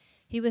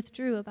 He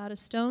withdrew about a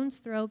stone's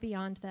throw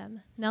beyond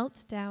them,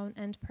 knelt down,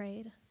 and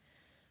prayed,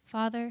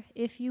 "Father,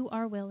 if you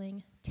are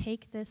willing,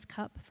 take this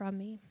cup from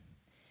me.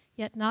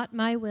 Yet not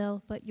my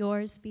will, but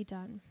yours be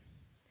done."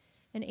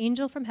 An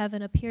angel from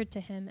heaven appeared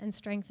to him and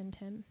strengthened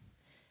him.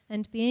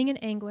 And being in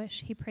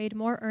anguish, he prayed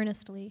more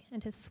earnestly,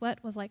 and his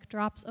sweat was like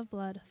drops of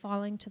blood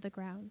falling to the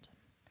ground.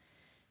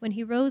 When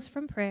he rose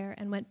from prayer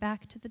and went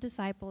back to the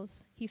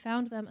disciples, he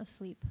found them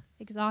asleep,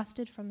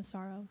 exhausted from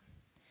sorrow.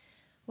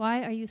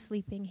 "Why are you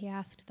sleeping?" he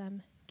asked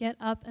them. "Get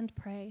up and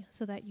pray,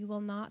 so that you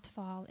will not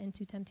fall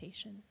into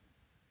temptation."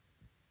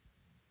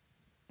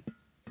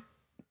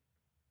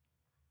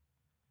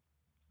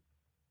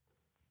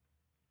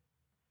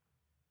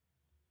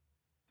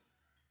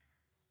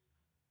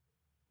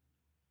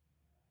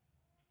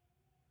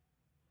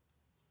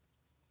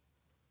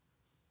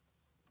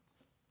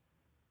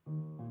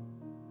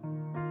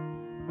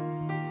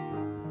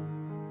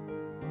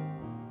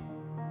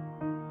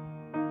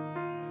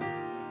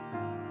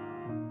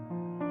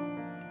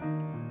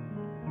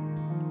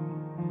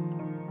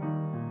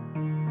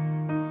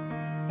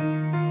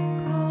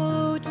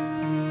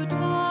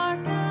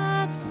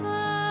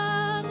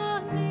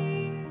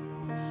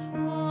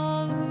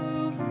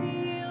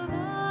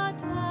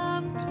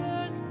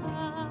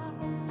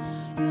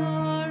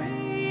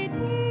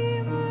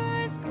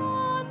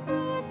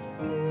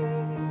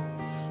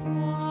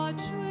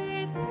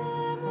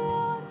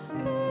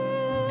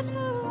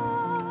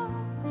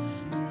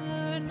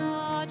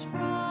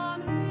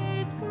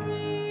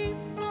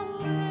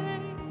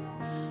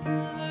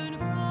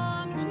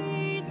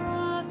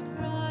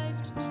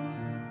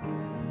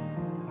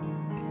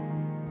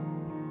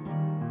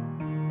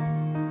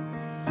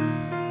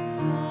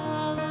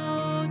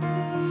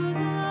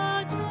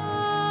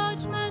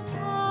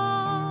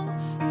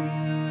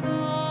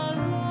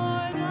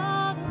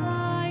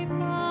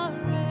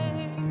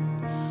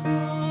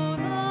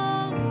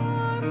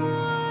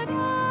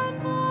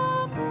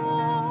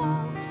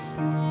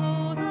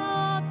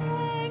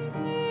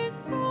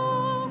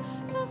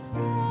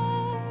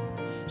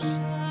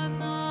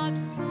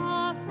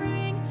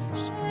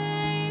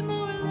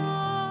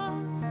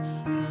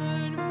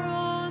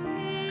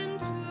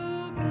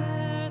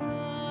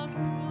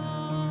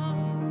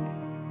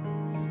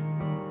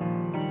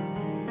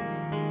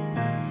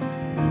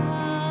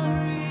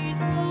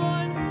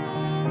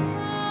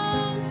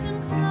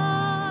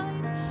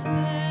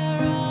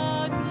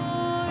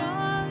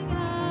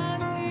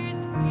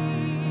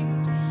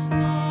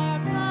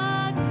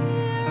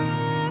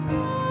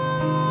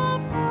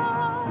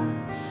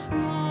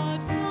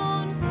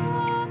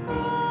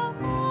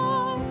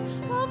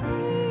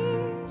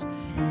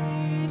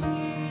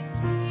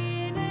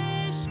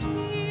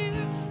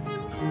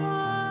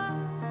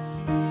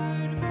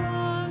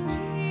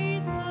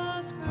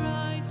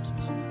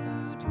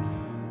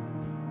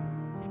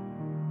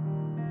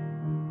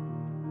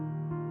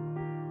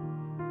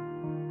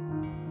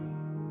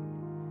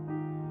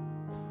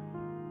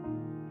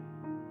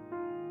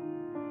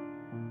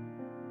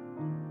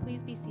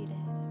 Please be seated.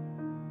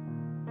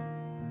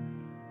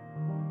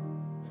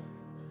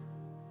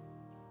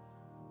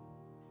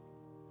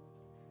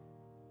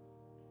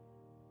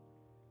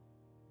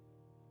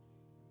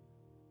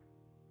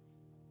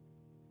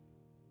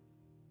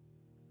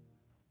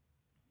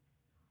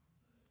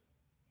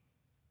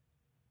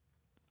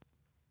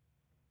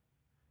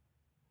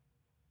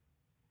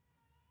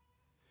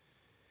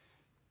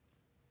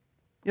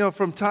 You know,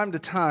 from time to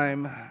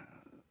time,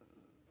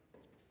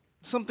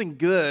 something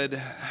good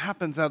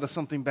happens out of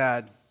something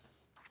bad.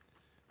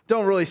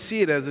 Don't really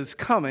see it as it's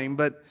coming,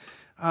 but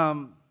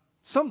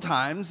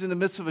sometimes in the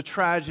midst of a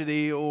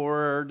tragedy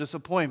or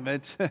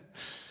disappointment,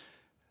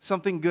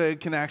 something good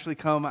can actually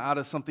come out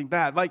of something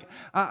bad. Like,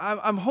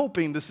 I'm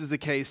hoping this is the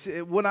case.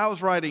 When I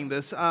was writing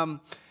this,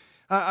 I'm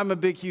a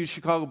big, huge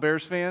Chicago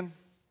Bears fan,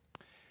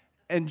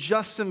 and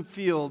Justin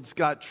Fields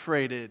got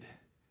traded.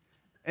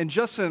 And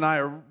Justin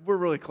and we're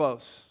really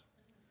close.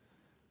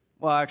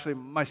 Well, actually,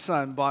 my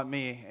son bought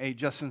me a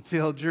Justin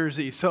Fields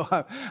jersey, so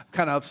I'm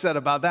kind of upset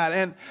about that.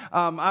 And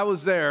I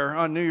was there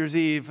on New Year's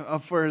Eve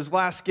for his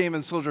last game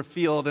in Soldier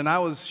Field, and I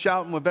was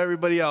shouting with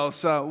everybody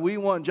else, we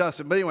want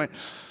Justin. But anyway,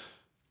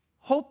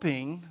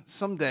 hoping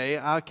someday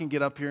I can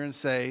get up here and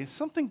say,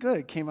 something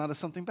good came out of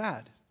something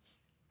bad.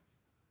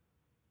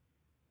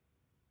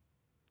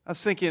 I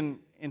was thinking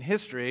in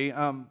history,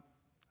 I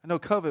know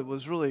COVID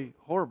was really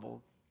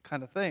horrible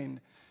kind of thing.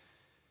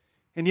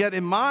 And yet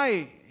in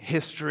my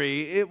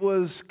history, it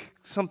was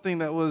something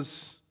that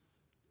was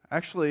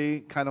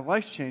actually kind of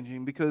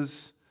life-changing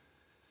because,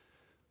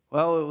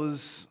 well, it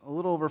was a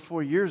little over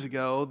 4 years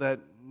ago that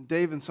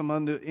Dave and some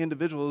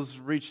individuals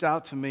reached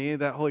out to me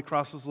that Holy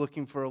Cross was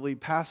looking for a lead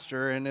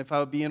pastor and if I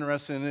would be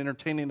interested in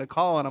entertaining a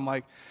call. And I'm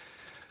like,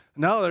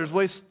 no, there's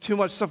way too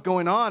much stuff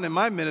going on in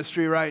my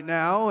ministry right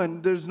now,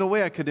 and there's no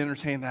way I could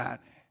entertain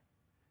that.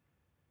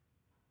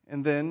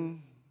 And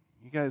then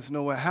you guys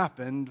know what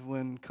happened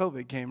when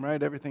COVID came,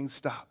 right? Everything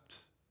stopped.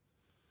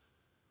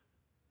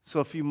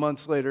 So a few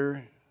months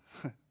later,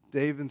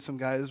 Dave and some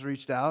guys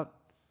reached out.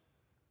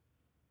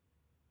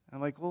 I'm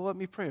like, well, let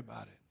me pray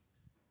about it.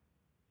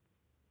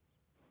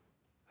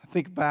 I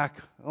think back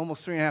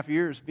almost 3.5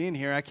 years being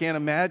here. I can't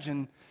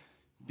imagine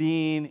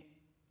being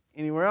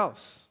anywhere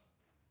else.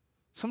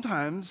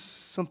 Sometimes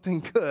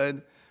something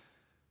good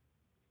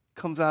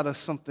comes out of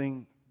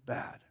something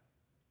bad.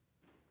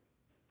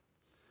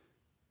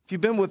 If you've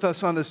been with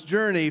us on this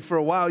journey for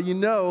a while, you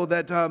know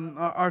that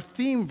our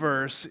theme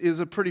verse is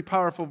a pretty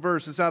powerful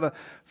verse. It's out of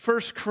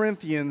 1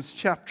 Corinthians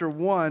chapter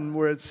 1,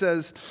 where it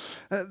says,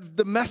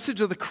 the message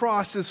of the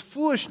cross is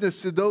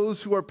foolishness to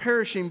those who are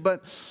perishing,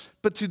 but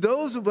to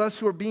those of us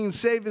who are being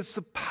saved, it's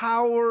the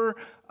power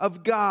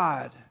of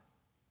God.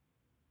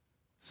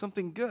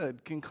 Something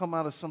good can come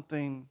out of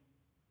something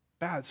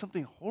bad,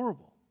 something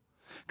horrible.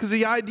 Because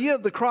the idea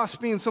of the cross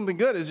being something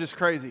good is just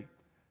crazy.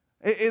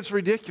 It's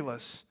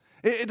ridiculous.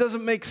 It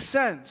doesn't make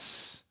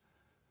sense.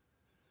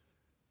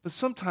 But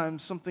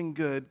sometimes something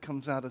good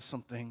comes out of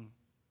something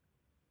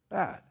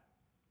bad.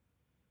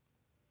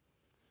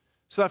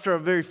 So after a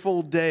very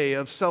full day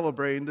of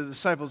celebrating, the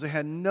disciples, they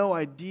had no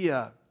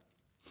idea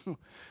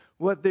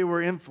what they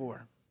were in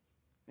for.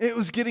 It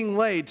was getting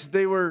late.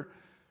 They were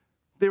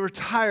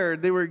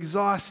tired. They were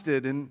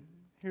exhausted. And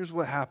here's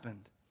what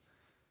happened.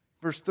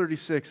 Verse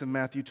 36 of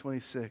Matthew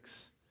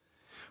 26.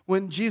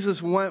 When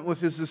Jesus went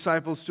with his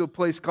disciples to a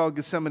place called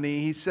Gethsemane,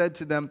 he said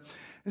to them,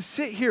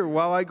 sit here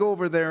while I go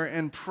over there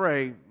and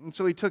pray. And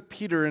so he took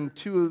Peter and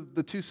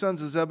the two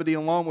sons of Zebedee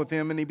along with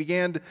him, and he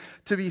began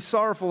to be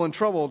sorrowful and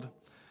troubled.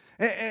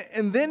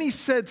 And then he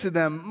said to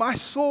them, my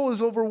soul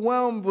is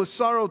overwhelmed with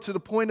sorrow to the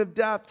point of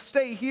death.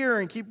 Stay here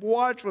and keep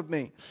watch with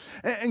me.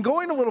 And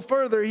going a little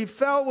further, he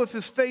fell with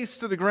his face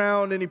to the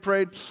ground and he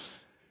prayed,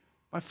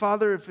 my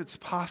Father, if it's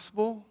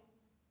possible,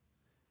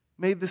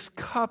 may this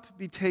cup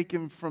be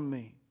taken from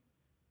me.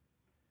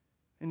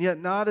 And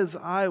yet not as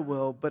I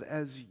will, but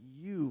as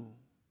you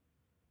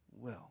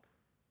will.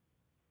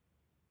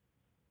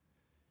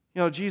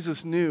 You know,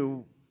 Jesus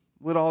knew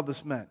what all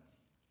this meant.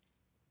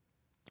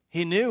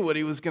 He knew what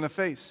he was going to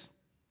face.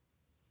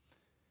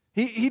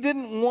 He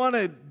didn't want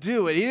to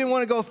do it. He didn't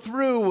want to go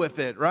through with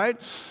it, right?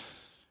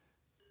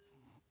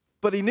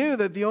 But he knew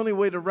that the only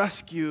way to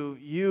rescue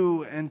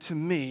you and to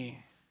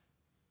me,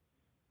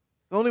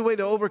 the only way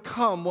to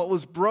overcome what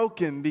was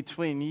broken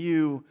between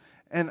you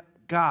and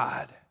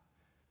God,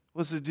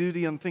 was to do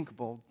the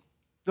unthinkable.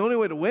 The only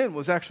way to win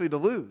was actually to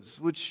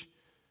lose, which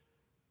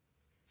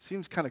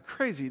seems kind of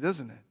crazy,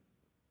 doesn't it?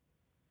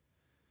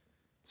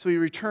 So he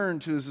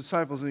returned to his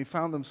disciples and he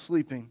found them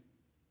sleeping.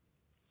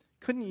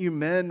 Couldn't you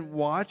men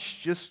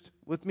watch just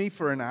with me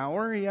for an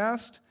hour, he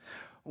asked.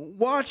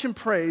 Watch and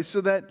pray so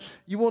that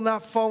you will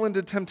not fall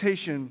into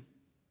temptation.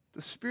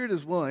 The spirit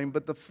is willing,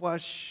 but the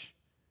flesh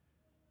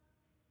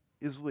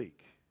is weak.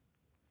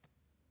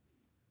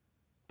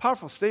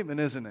 Powerful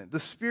statement, isn't it? The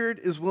spirit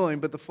is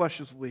willing, but the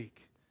flesh is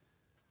weak.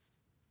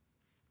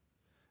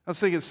 I was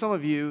thinking some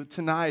of you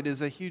tonight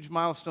is a huge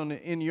milestone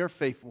in your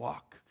faith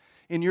walk.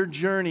 in your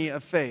journey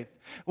of faith,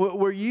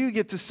 where you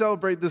get to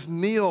celebrate this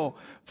meal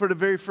for the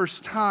very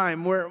first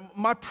time, where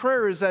my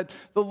prayer is that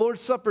the Lord's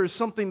Supper is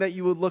something that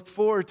you would look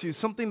forward to,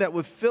 something that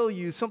would fill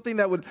you, something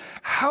that would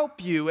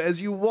help you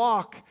as you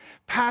walk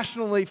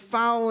passionately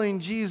following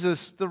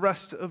Jesus the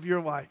rest of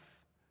your life.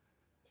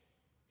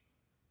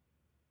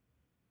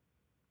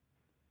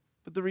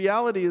 But the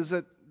reality is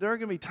that there are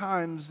going to be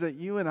times that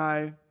you and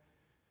I,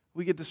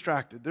 we get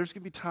distracted. There's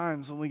going to be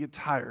times when we get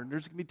tired.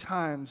 There's going to be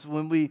times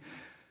when we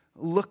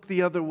look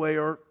the other way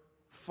or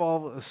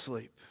fall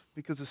asleep,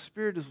 because the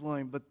spirit is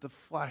willing, but the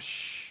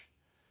flesh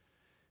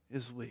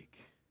is weak.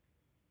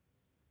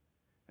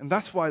 And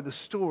that's why the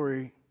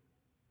story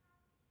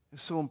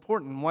is so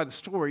important and why the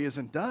story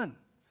isn't done.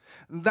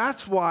 And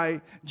that's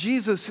why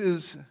Jesus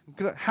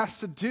has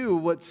to do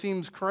what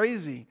seems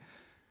crazy.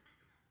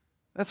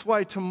 That's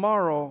why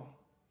tomorrow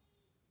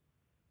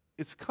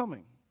it's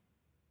coming.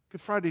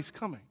 Good Friday's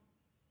coming.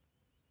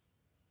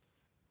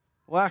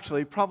 Well,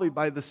 actually, probably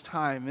by this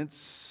time,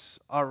 it's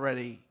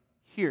already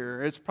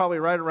here. It's probably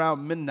right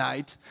around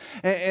midnight,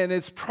 and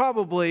it's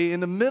probably in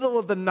the middle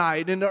of the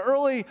night, in the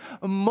early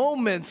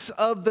moments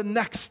of the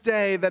next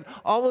day that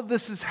all of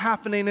this is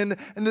happening, and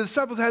the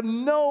disciples had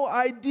no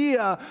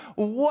idea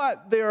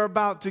what they're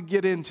about to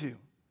get into.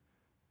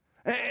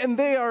 And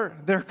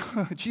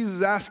Jesus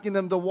is asking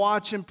them to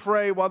watch and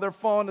pray while they're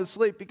falling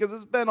asleep, because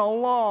it's been a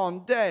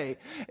long day.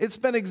 It's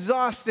been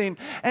exhausting.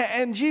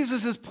 And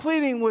Jesus is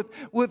pleading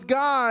with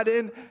God.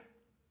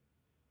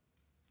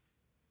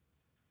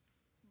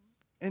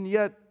 And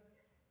yet,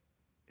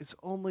 it's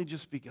only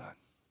just begun.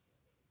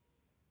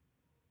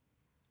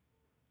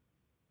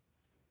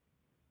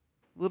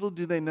 Little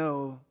do they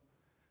know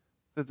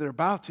that they're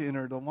about to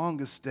enter the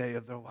longest day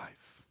of their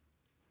life,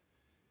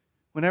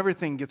 when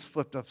everything gets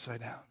flipped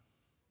upside down.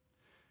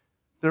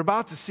 They're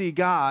about to see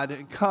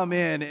God come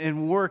in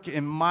and work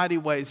in mighty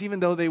ways, even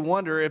though they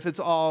wonder if it's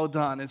all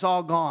done. It's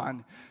all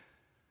gone.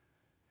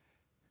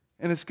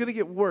 And it's going to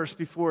get worse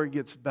before it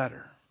gets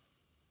better.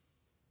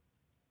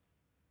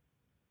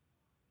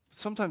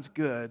 Sometimes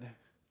good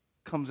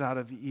comes out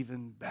of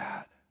even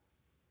bad.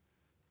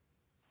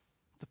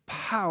 The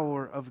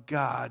power of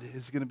God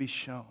is going to be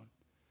shown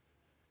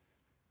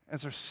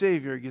as our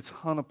Savior gets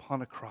hung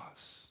upon a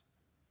cross.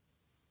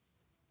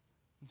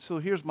 And so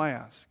here's my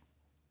ask.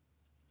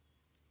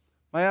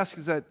 My ask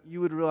is that you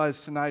would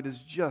realize tonight is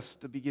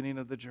just the beginning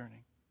of the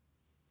journey.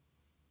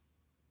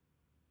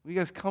 Will you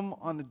guys come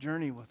on the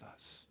journey with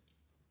us?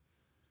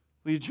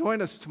 Will you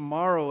join us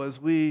tomorrow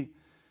as we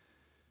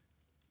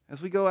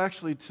go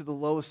actually to the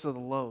lowest of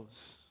the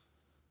lows,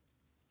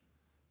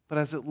 but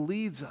as it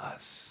leads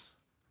us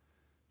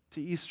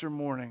to Easter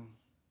morning,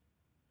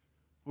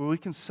 where we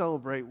can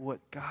celebrate what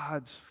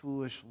God's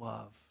foolish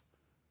love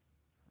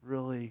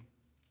really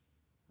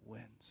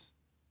wins.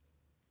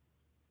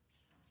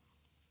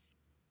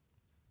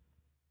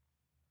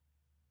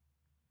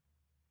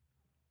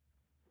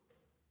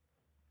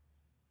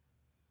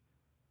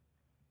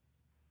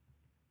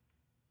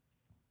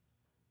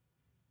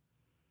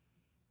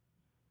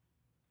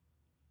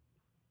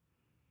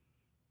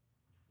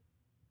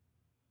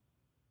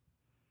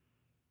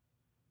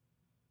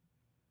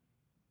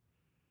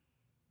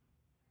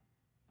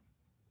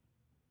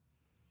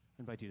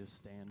 I invite you to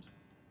stand.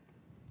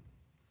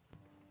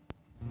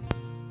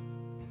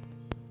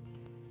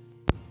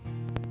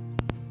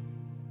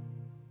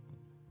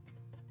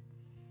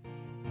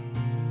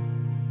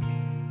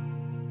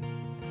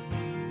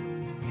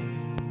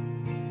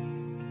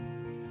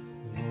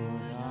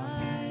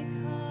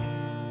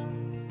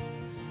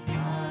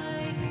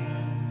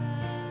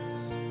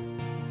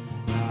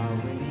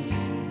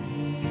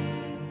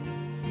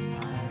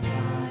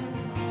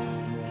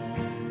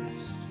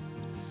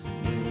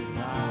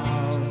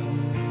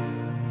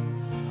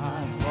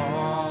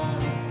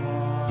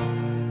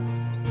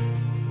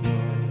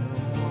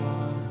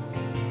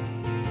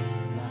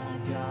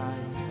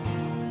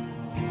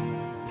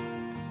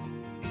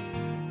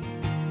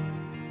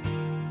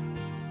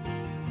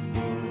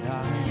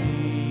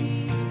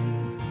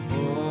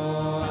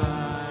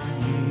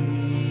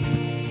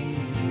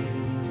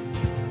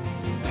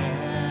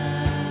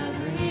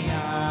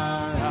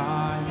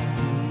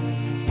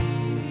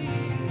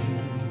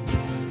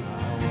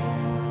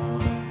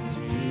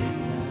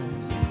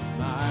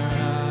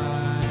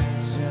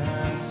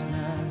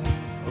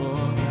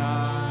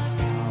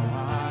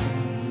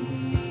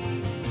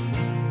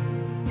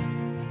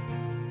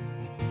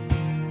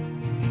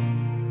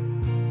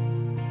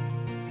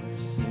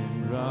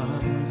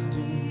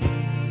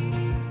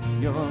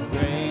 Your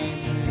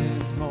grace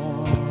is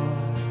more.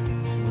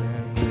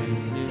 Where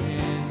grace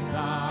is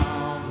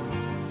found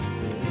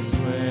is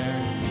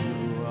where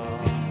you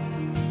are.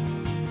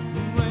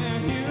 Where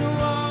you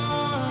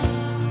are,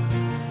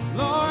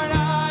 Lord,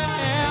 I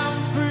am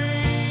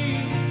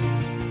free.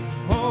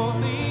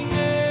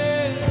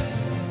 Holiness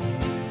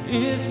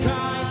is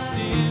Christ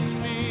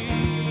in me.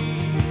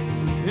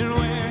 And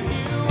where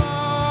you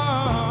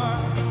are,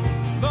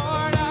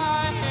 Lord,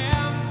 I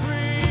am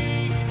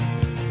free.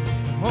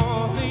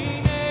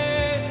 Holiness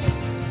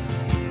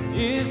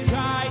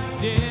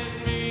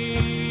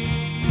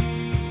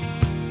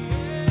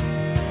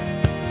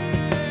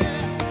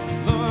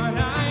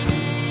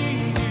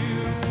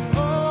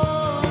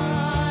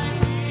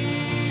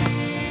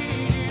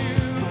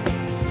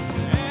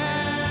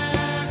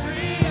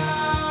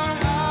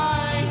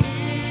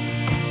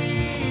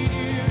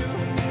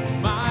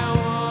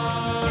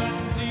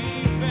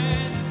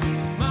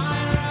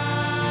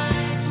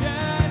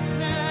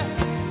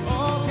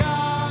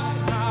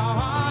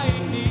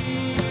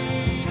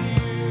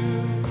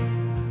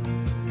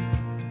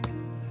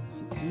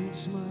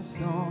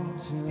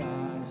to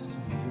rise to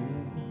you.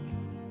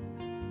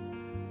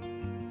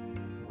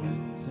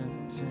 When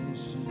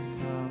temptation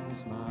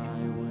comes my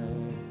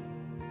way,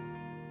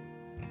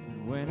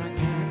 and when I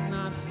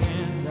cannot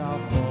stand,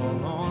 I'll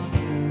fall on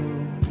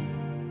you.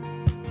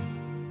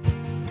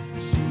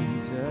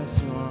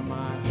 Jesus, you're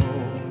my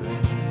hope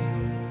and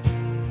stay.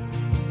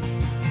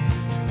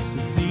 So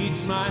teach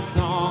my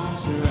song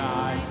to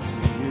rise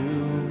to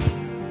you.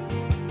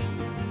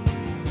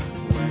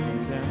 When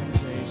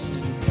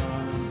temptation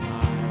comes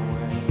my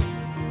way,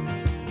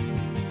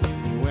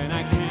 when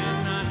I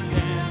cannot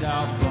stand,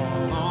 I'll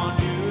fall on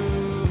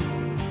you.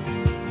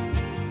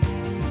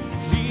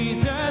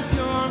 Jesus,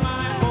 you're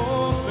my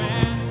hope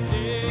and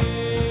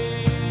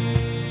stay.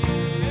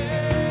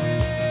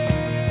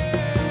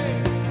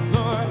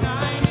 Lord,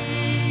 I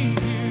need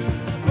you.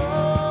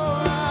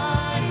 Oh,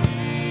 I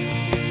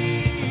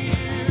need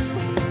you.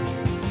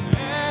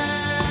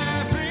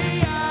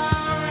 Every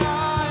hour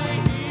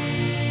I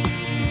need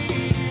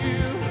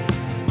you.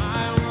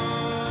 My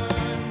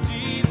one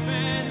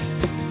defense,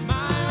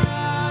 my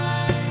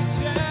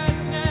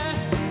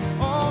righteousness.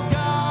 Oh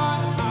God,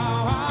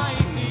 how I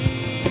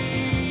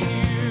need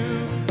you.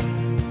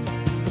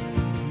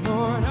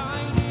 Lord,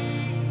 I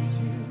need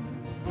you.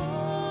 Oh,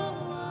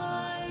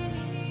 I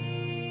need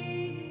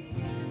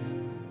you.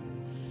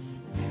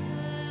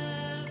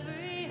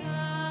 Every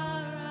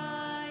hour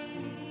I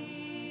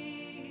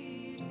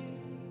need you.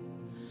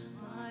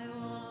 My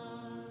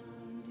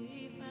one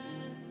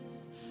defense,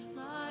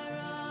 my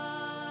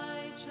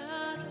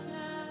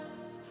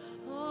righteousness.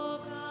 Oh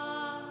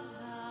God,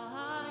 how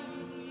I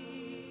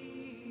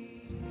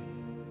need you.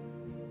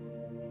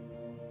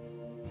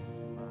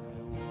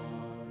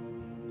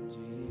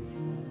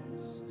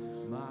 Defense,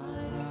 my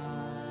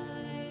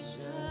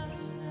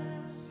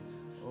righteousness,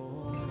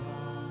 oh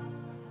God,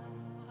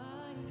 How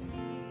I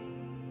need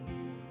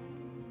you.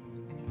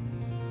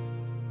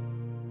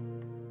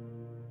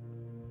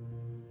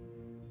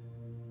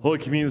 Holy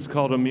Communion is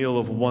called a meal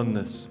of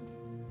oneness.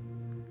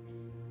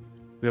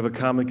 We have a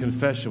common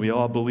confession. We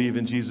all believe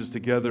in Jesus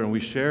together, and we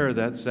share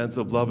that sense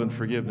of love and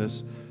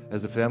forgiveness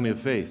as a family of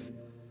faith.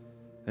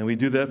 And we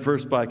do that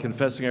first by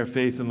confessing our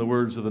faith in the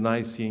words of the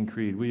Nicene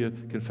Creed. Will you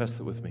confess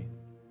it with me?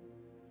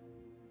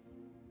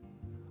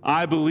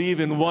 I believe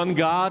in one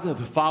God, the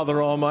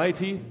Father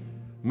Almighty,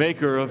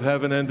 maker of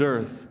heaven and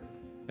earth,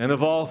 and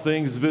of all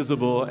things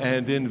visible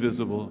and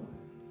invisible,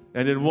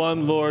 and in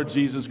one Lord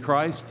Jesus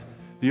Christ,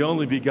 the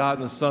only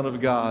begotten Son of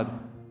God,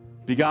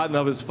 begotten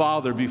of his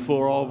Father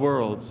before all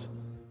worlds,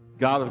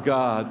 God of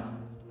God,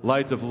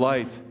 light of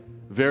light,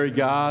 very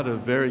God of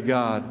very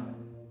God,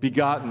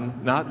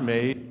 begotten, not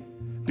made,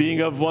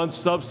 being of one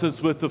substance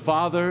with the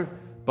Father,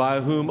 by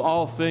whom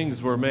all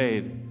things were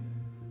made,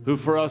 who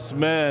for us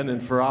men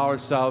and for our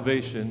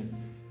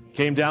salvation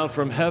came down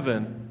from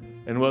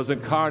heaven and was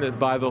incarnate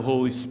by the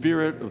Holy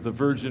Spirit of the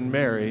Virgin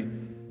Mary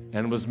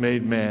and was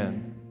made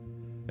man,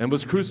 and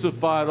was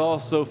crucified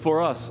also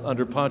for us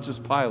under Pontius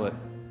Pilate.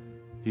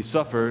 He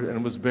suffered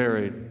and was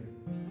buried.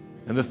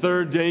 And the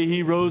third day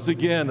he rose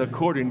again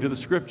according to the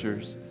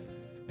Scriptures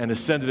and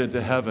ascended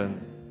into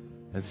heaven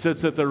and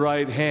sits at the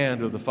right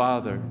hand of the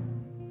Father.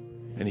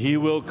 And he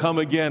will come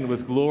again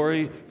with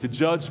glory to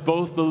judge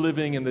both the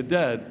living and the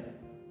dead,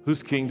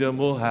 whose kingdom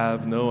will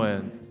have no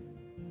end.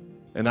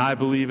 And I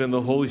believe in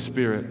the Holy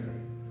Spirit,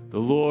 the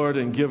Lord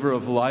and giver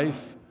of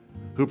life,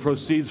 who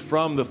proceeds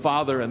from the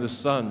Father and the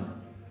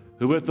Son,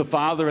 who with the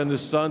Father and the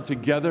Son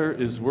together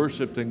is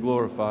worshiped and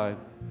glorified,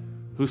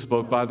 who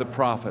spoke by the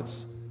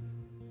prophets.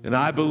 And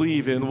I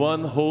believe in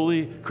one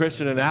holy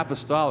Christian and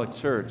apostolic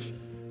church.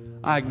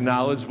 I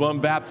acknowledge one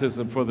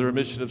baptism for the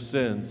remission of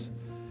sins,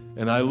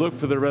 and I look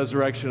for the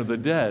resurrection of the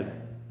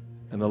dead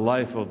and the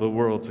life of the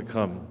world to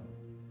come.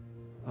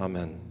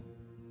 Amen.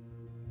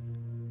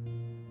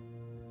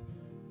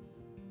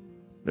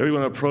 Whenever you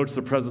want to approach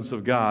the presence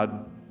of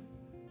God,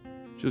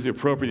 it's usually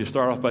appropriate to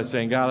start off by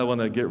saying, God, I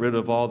want to get rid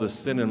of all the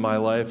sin in my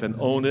life and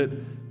own it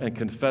and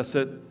confess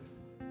it.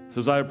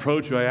 So as I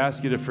approach you, I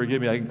ask you to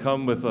forgive me. I can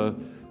come with a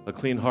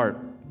clean heart.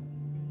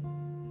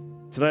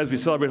 Tonight, as we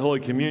celebrate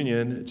Holy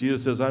Communion,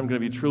 Jesus says, I'm going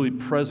to be truly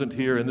present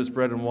here in this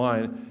bread and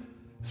wine.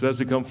 So as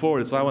we come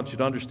forward, I want you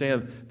to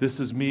understand this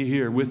is me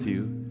here with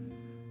you.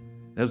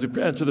 As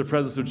we enter the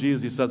presence of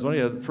Jesus, he says, why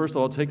don't you, first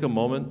of all, take a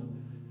moment.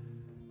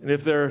 And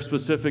if there are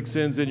specific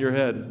sins in your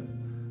head,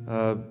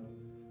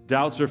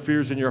 doubts or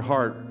fears in your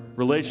heart,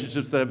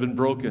 relationships that have been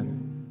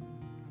broken,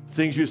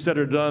 things you said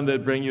or done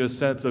that bring you a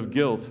sense of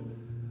guilt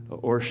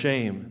or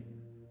shame,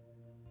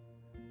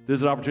 this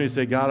is an opportunity to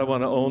say, God, I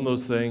want to own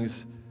those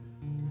things,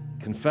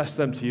 confess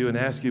them to you, and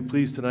ask you,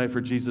 please, tonight,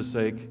 for Jesus'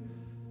 sake,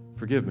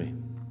 forgive me.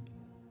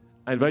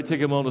 I invite you to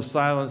take a moment of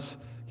silence,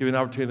 give you an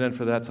opportunity then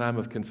for that time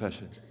of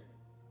confession.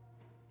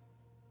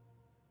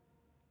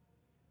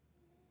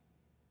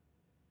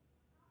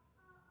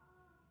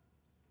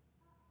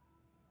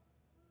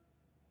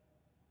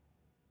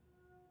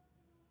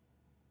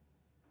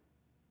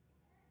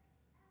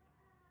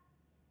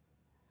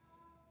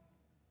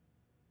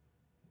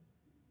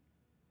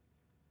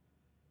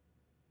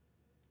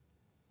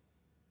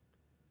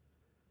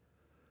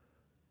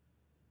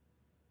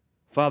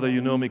 Father,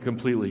 you know me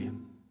completely.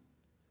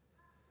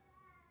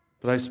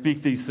 But I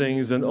speak these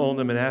things and own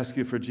them and ask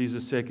you for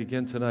Jesus' sake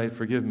again tonight,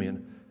 forgive me.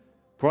 And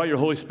pour out your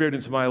Holy Spirit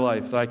into my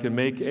life that I can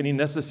make any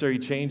necessary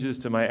changes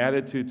to my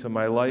attitude, to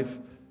my life,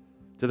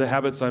 to the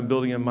habits I'm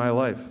building in my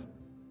life.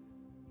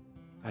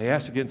 I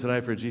ask again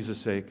tonight for Jesus'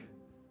 sake,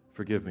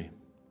 forgive me.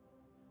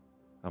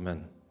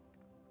 Amen.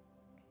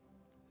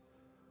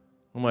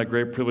 One of my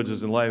great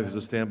privileges in life is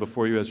to stand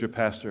before you as your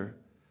pastor.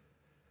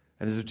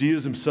 And as if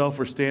Jesus himself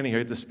were standing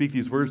here, I get to speak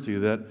these words to you,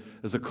 that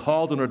as a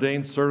called and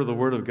ordained servant of the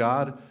Word of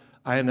God,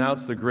 I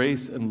announce the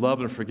grace and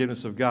love and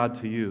forgiveness of God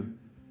to you.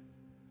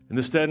 And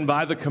instead,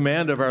 by the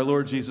command of our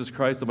Lord Jesus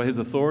Christ and by his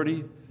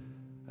authority,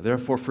 I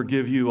therefore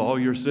forgive you all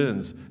your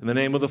sins in the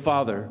name of the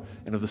Father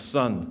and of the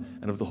Son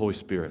and of the Holy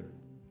Spirit.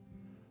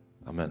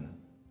 Amen.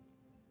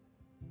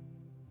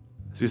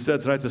 As we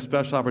said, tonight's a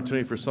special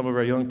opportunity for some of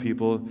our young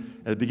people.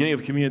 At the beginning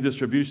of communion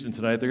distribution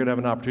tonight, they're going to have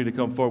an opportunity to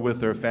come forward with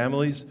their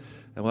families,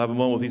 and we'll have a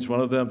moment with each one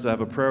of them to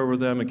have a prayer with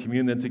them and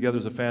commune then together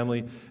as a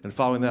family. And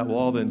following that, we'll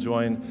all then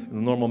join in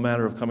the normal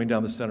manner of coming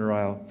down the center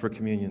aisle for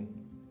communion.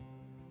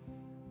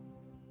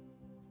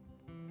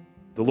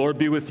 The Lord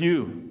be with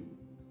you.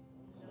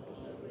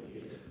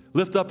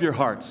 Lift up your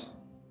hearts.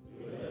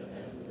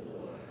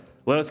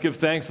 Let us give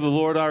thanks to the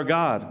Lord our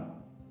God.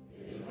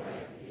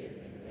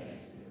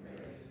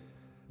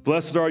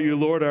 Blessed are you,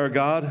 Lord our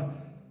God,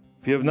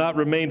 for you have not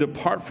remained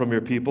apart from your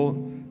people,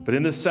 but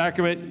in this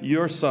sacrament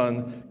your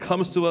Son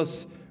comes to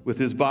us with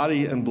his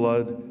body and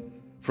blood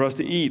for us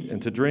to eat and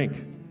to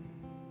drink.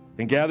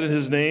 And gathered in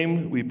his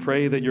name, we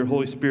pray that your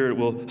Holy Spirit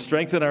will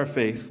strengthen our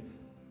faith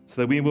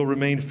so that we will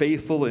remain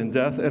faithful in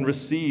death and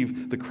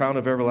receive the crown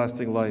of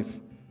everlasting life.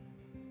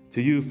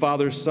 To you,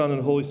 Father, Son,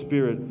 and Holy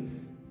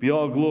Spirit, be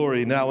all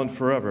glory now and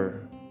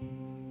forever.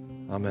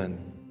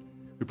 Amen.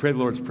 We pray the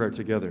Lord's Prayer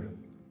together.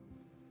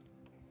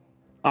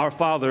 Our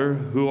Father,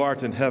 who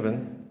art in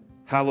heaven,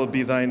 hallowed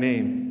be thy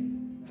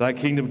name. Thy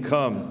kingdom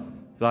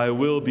come, thy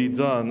will be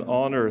done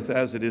on earth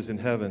as it is in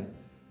heaven.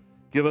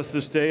 Give us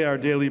this day our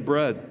daily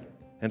bread,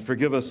 and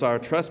forgive us our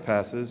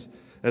trespasses,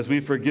 as we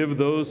forgive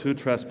those who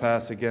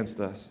trespass against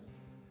us.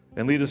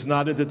 And lead us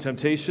not into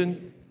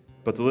temptation,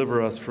 but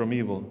deliver us from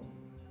evil.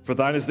 For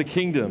thine is the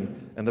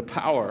kingdom, and the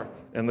power,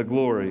 and the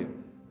glory,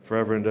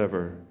 forever and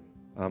ever.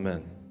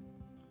 Amen.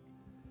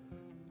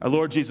 Our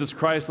Lord Jesus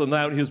Christ, on the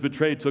night when he was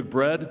betrayed, took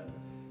bread,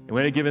 and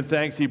when he had given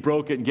thanks, he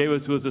broke it and gave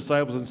it to his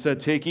disciples and said,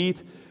 "Take,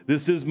 eat.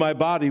 This is my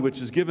body, which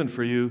is given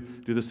for you.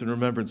 Do this in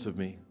remembrance of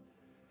me."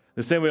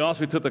 The same way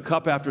also he took the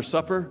cup after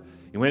supper,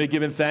 and when he had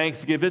given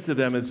thanks, he gave it to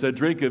them and said,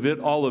 "Drink of it,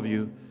 all of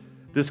you.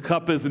 This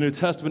cup is the New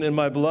Testament in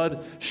my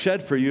blood,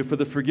 shed for you for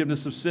the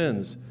forgiveness of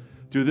sins.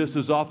 Do this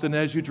as often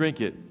as you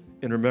drink it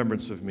in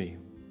remembrance of me."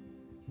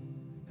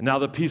 And now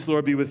the peace,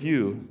 Lord, be with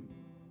you.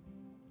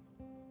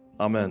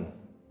 Amen.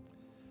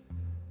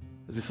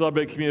 As we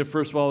celebrate communion,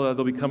 first of all,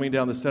 they'll be coming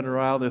down the center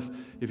aisle.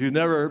 If you've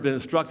never been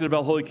instructed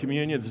about Holy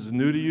Communion, this is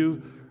new to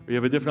you, or you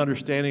have a different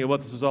understanding of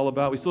what this is all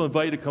about, we still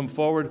invite you to come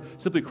forward.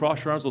 Simply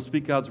cross your arms. We'll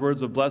speak God's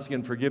words of blessing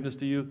and forgiveness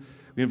to you.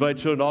 We invite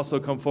children to also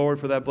come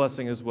forward for that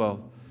blessing as well.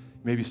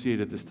 You may be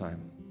seated at this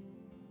time.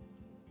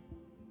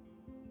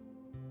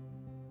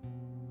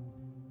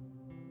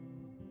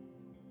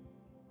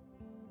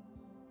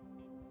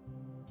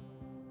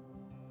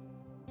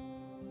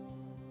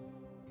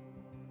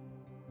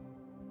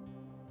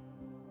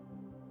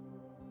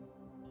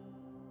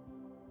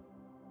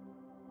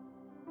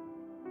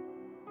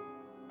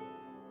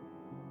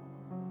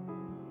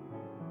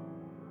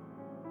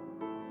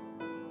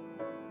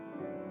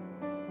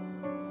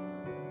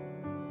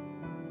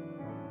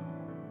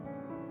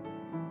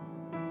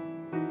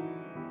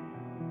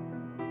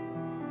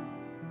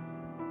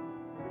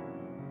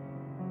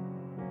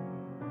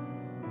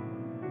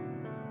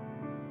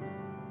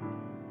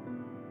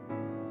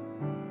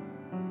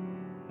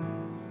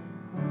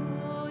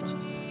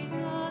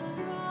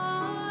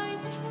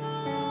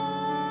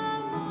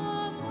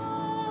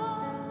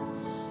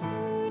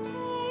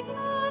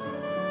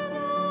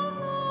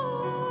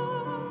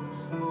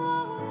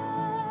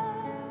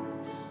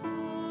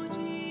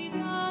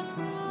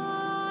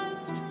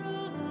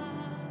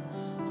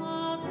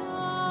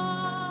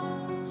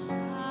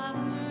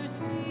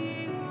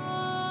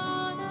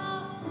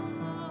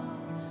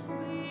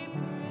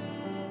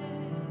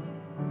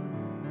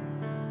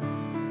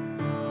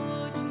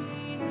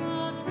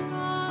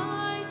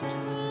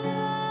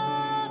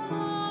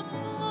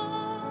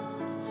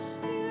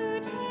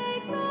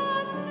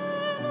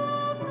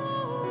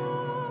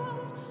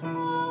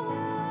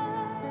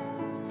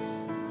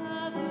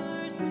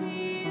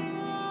 Mercy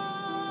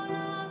on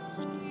us.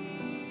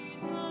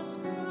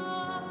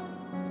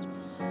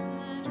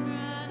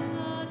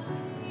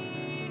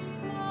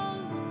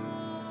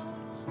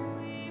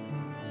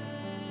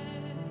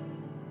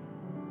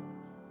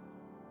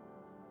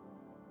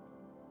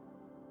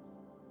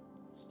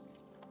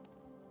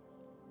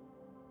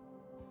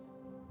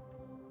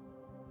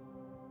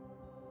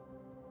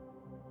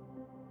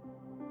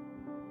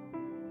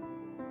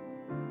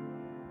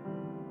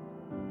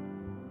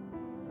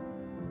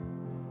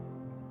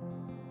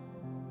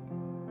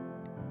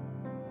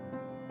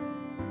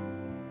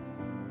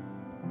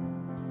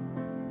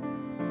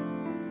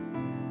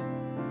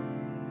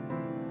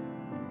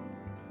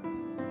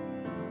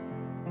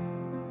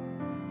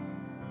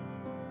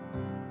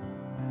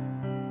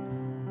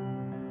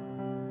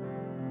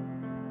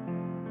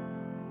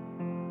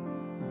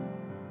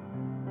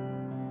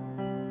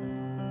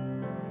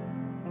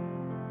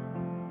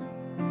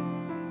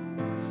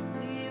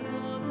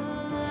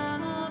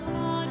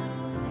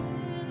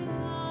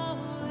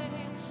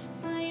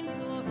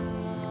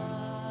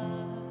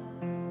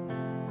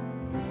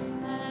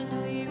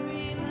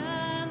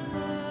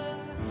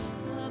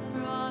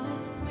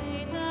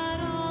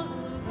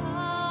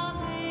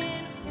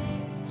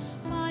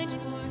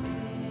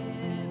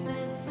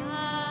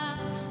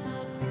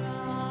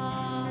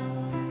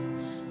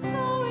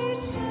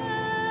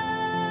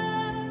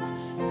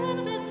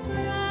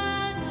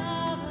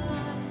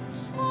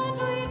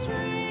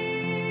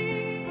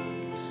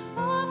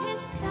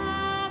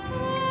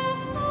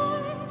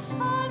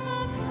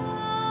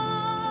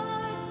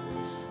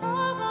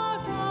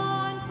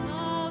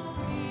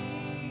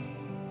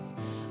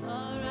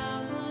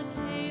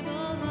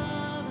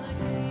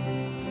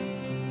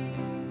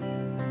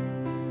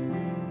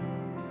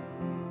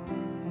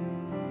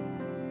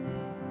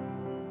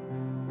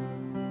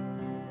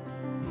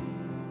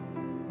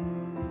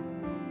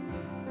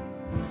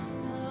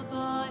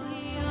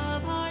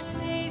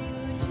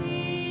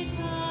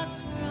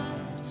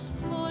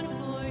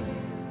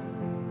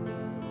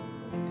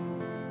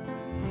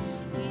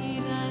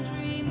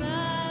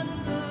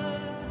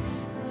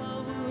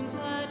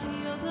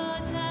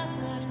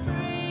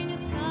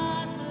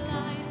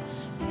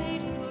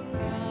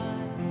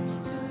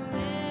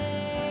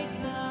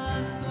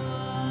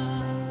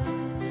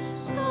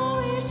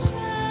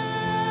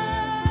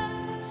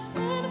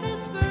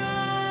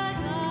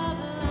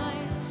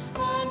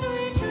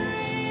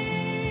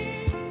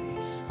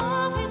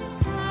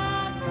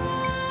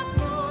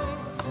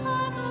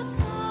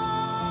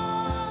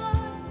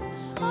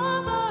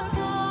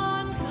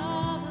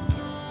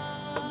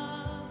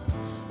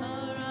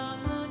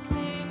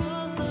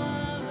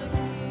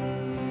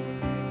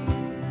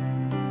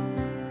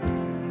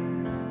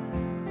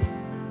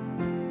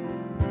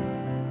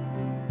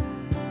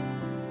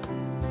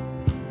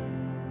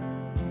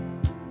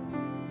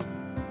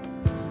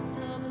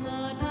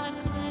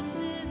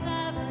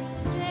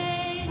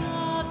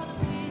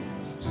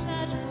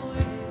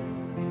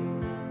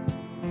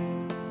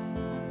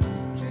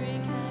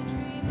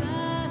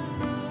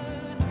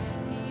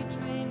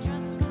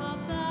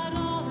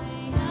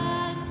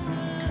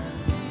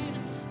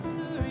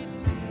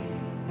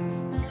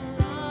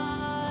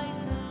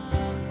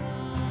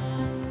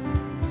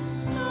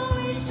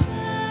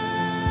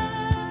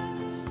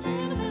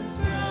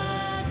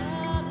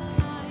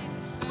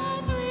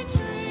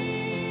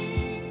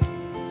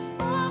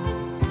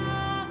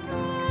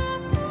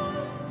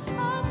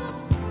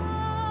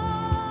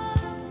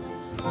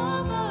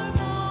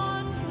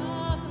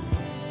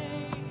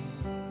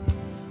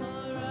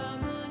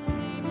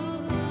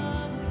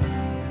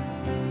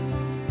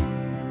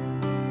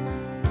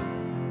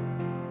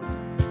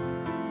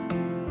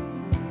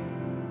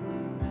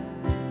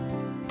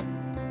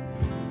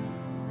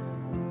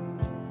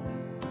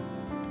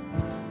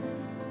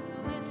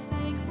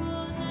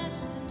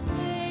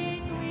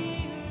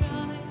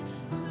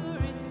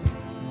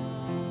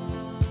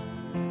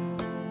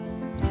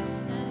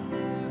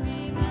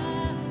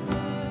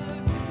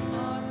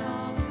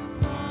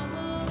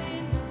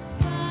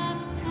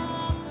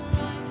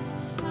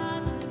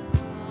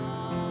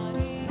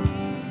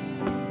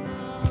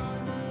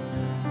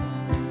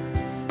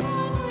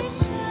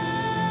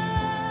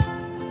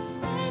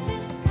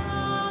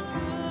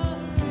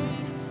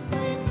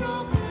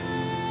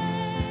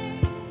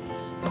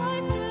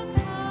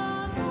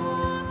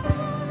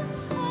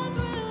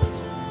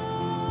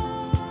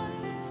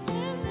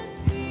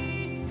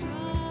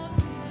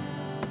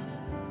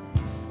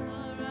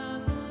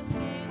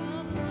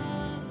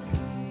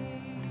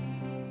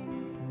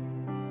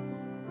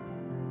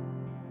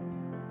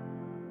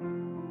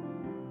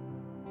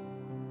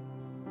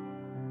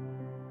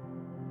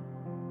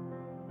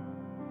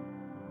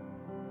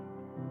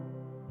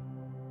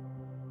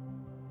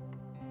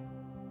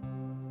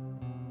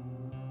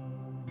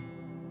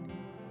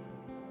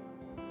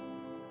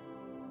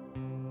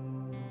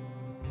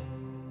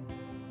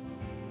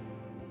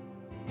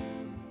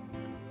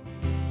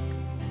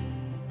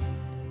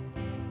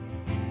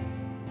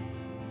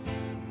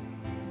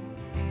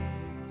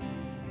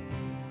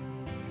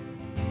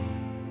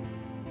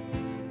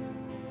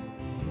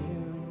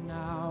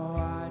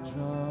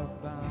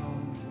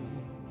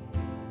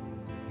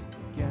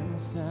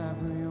 against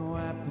every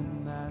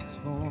weapon that's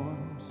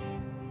formed.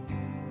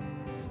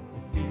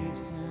 The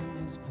thief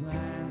and his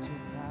plans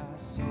will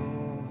pass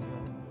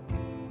over.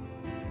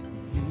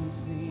 He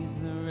sees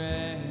the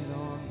red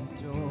on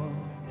the door.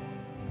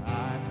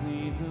 I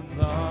plead the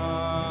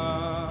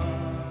blood.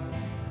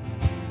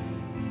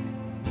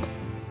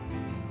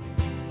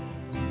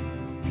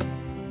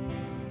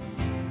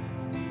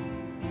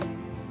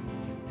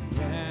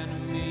 The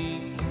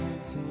enemy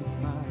can't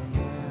take my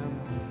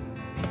family,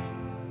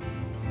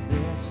 'cause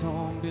this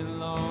home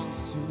belongs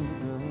to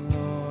the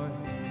Lord.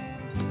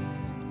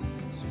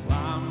 So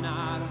I'm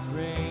not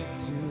afraid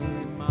to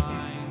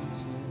remind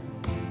him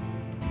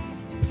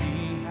he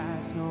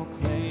has no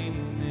claim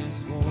in this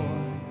war.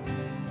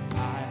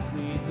 I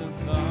plead the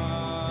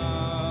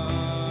blood.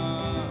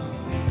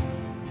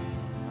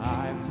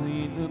 I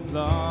plead the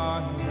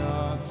blood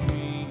of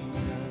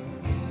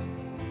Jesus.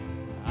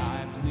 I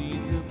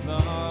plead the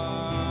blood.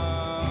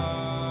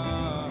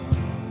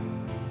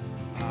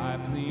 I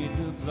plead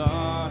the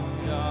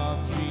blood of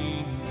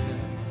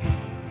Jesus.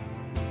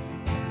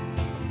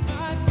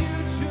 My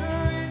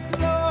future is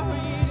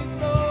glory to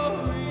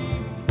glory.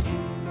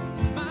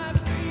 My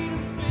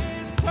freedom's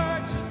been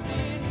purchased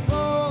in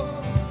full.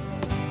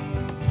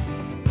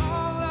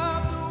 All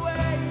of the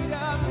weight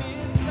of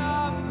his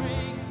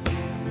suffering,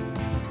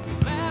 the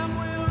Lamb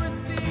will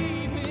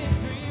receive his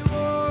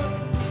reward.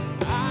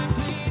 I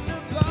plead the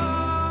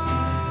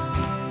blood.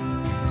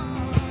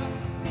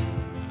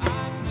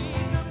 I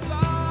plead the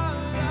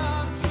blood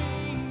of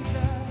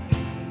Jesus.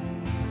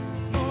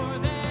 It's more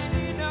than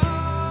enough.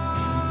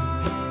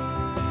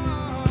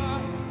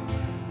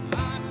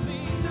 I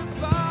plead the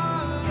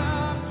blood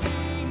of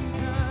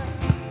Jesus.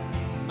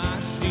 My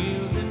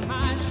shield and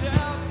my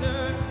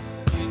shelter,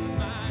 it's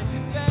my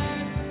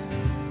defense.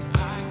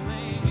 I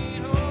claim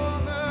it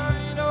over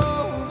and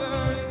over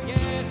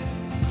again.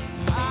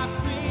 I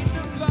plead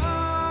the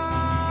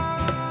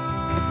blood.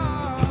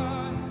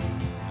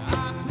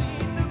 I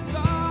plead the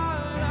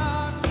blood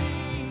of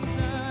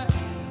Jesus.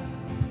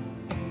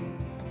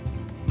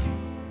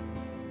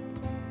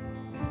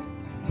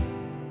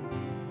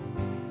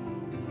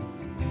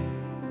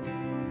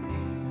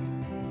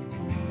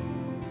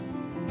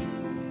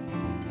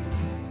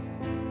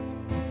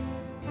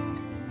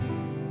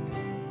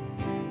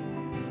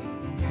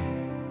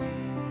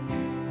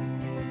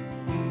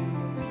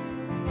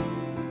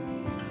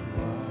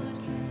 What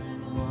can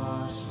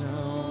wash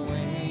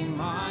away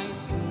my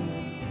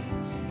sin?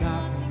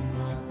 Nothing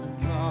but the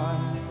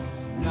blood,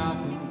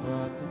 nothing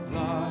but the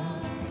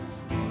blood.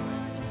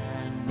 What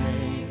can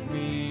make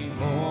me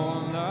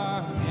whole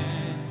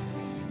again?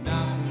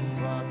 Nothing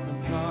but the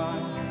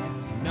blood,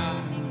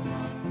 nothing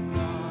but the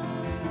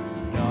blood.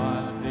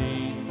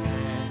 Nothing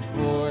can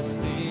for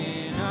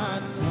sin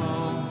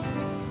atone.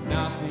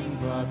 Nothing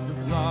but the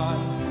blood,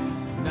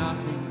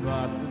 nothing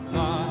but the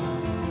blood.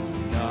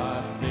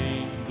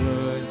 Nothing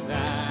good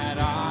that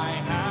I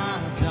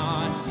have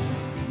done.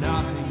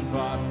 Nothing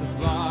but the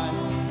blood,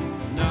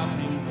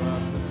 nothing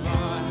but the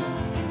blood.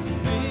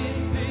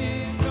 This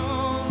is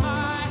all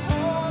my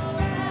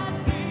hope and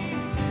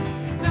peace.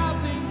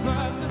 Nothing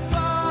but the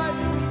blood,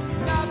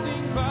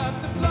 nothing but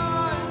the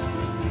blood.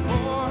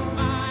 For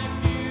my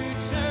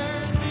future,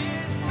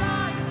 this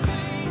I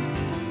plead.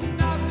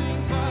 Nothing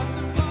but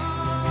the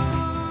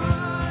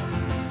blood.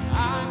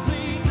 I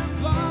plead the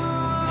blood.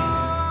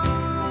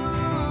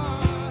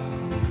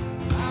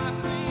 I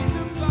plead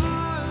the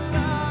blood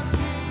of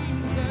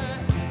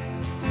Jesus.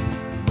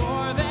 It's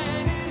more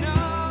than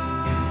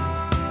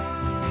enough.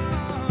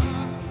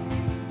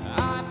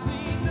 I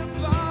plead the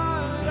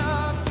blood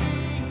of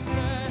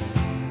Jesus.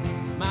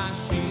 My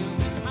shield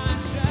and my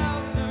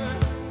shelter,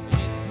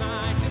 it's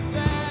my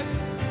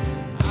defense.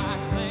 I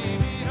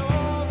claim it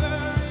over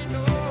and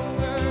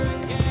over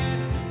again.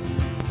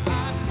 I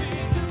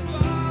plead the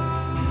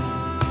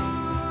blood.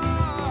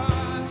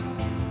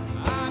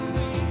 I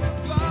plead the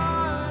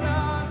blood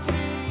of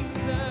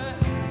Jesus.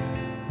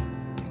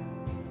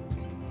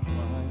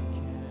 What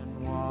can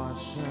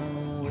wash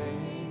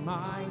away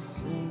my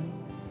sin?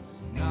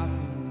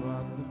 Nothing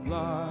but the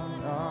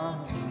blood of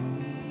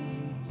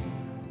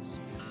Jesus.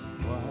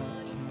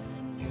 What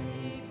can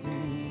make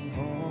me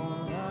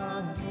whole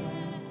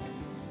again?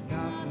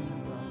 Nothing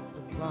but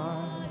the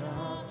blood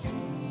of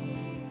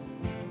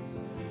Jesus.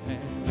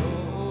 And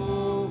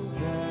oh,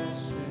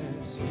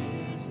 precious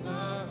is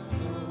the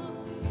flow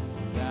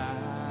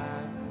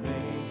that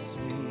makes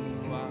me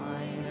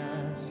white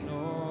as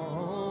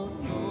snow.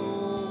 No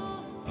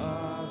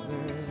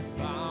other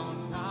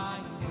fount I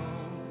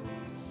know.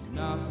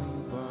 Nothing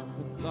but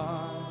the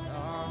blood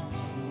of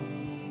Jesus.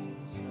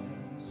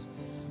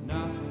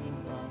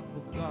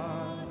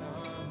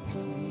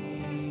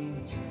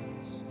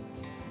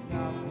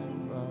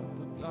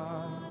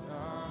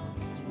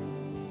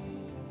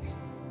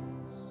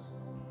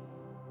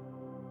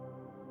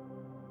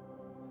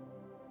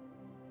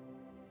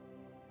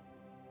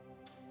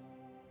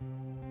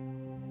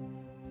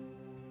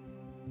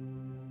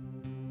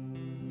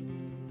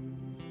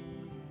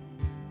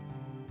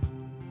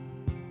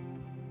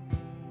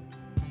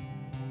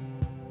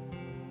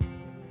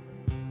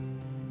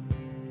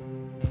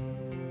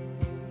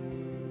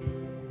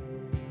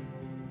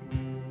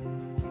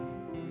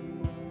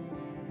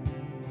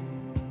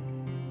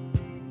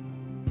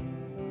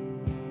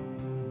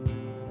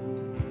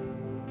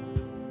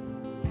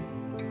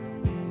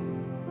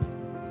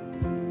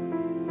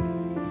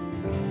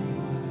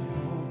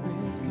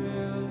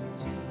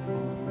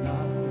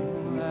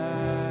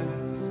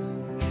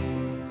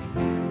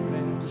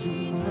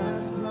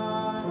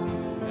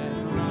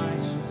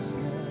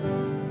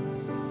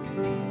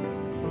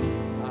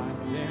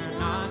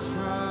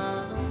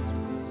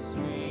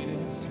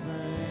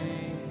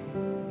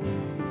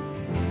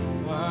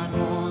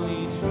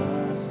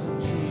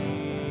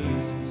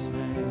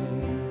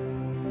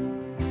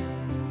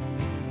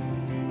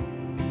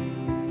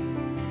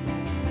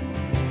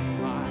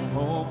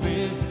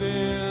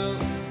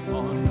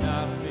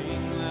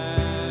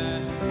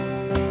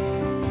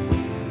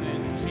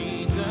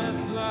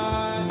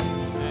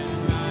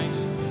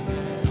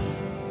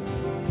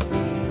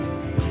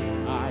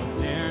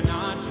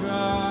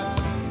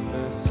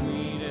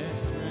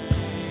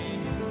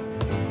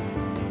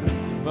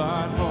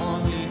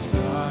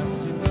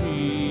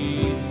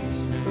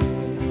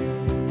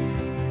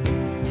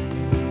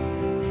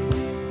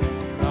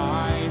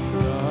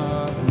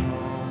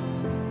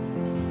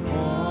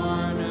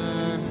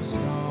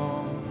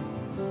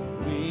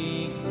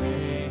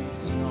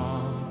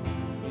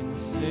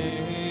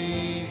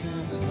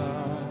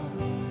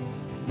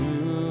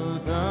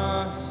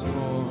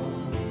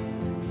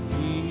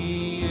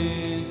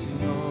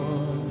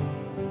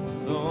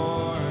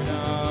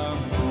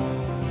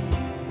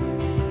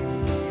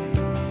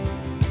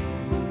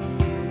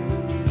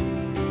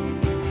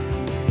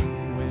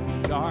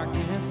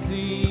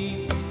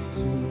 seems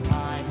to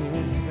hide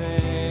his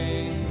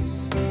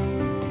face.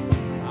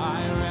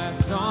 I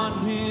rest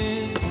on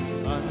his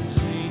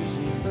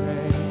unchanging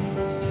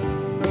grace.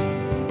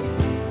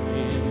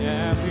 In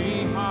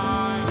every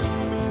high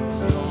and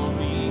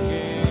stormy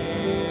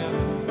gale,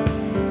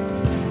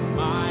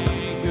 my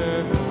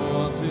anchor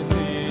holds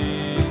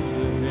within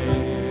the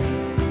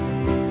veil.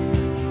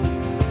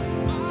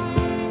 My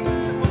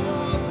anchor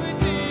holds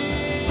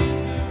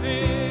within the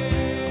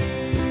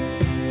veil.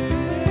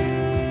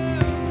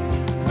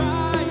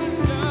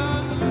 Christ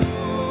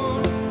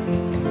alone,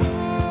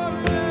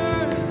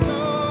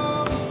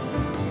 cornerstone,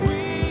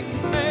 weak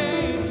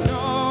made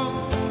strong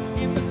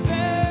in the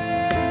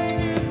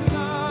Savior's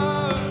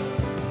love.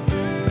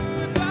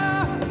 Through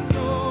the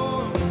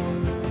storm,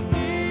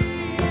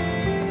 He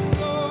is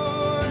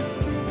Lord,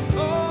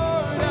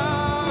 Lord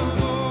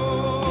of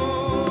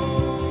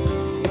all.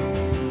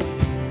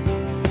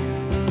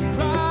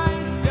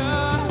 Christ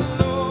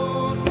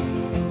alone,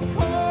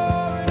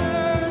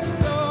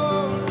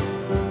 cornerstone,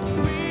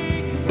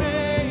 weak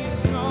made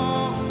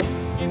strong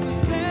in the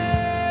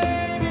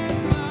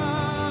Savior's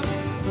love.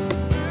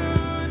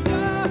 Through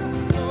the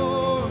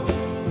storm,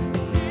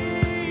 He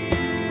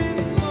is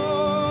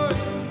Lord,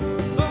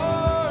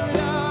 Lord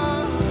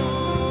of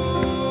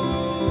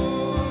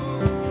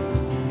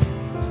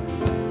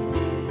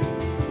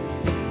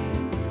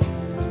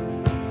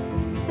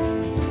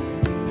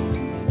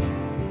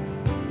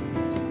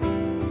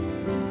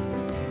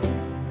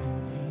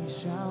When he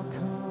shall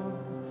come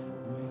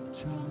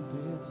with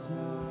trumpet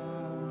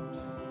sound,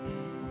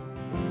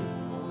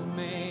 oh,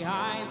 may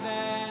I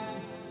then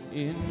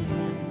in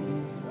him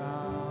be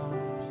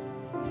found,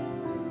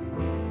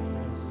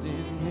 dressed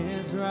in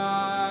his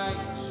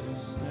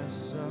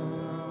righteousness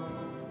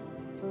alone,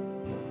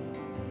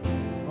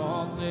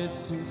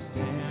 faultless to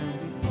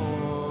stand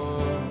before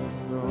the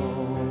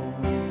throne.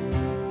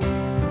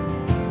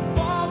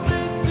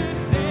 Faultless to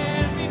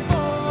stand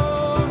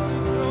before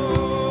the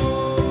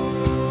throne.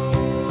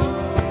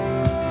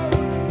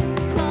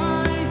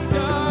 Christ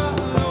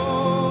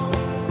alone,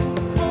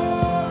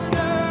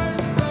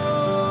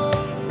 cornerstone,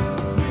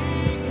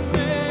 weak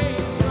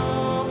made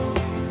strong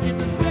in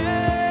the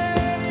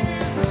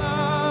Savior's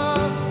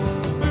love.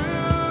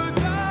 Through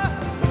the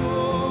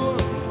storm,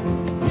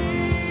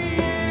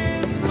 He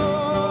is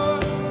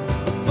Lord,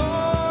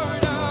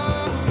 Lord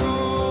of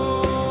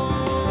all.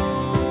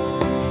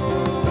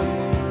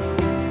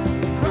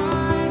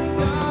 Christ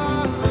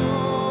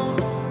alone,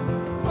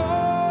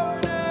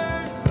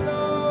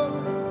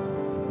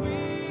 cornerstone,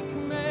 weak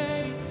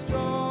made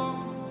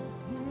strong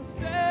in the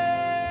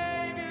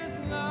Savior's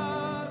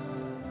love.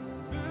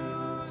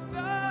 Through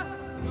the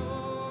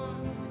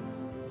storm,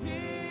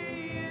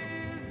 He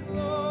is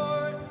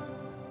Lord,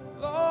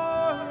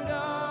 Lord of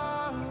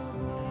all.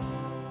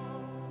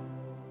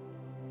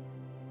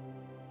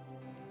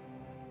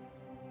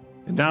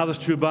 And now this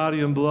true body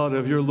and blood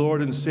of your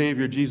Lord and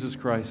Savior, Jesus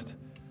Christ,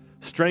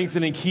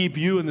 strengthen and keep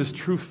you in this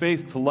true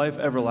faith to life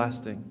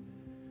everlasting.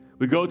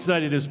 We go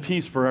tonight in his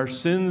peace, for our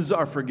sins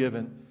are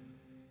forgiven.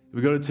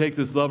 We go to take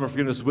this love and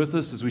forgiveness with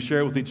us as we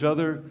share it with each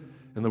other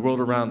and the world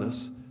around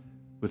us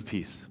with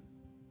peace.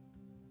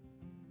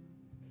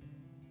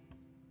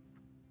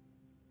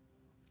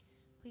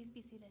 Please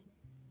be seated.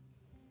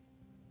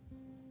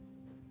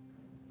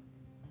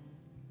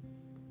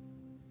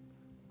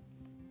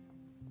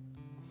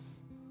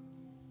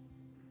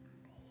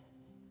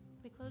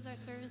 We close our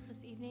service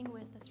this evening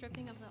with the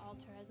stripping of the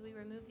altar. As we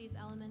remove these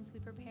elements, we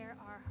prepare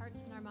our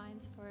hearts and our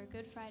minds for a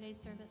Good Friday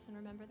service and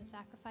remember the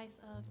sacrifice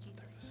of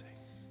Jesus.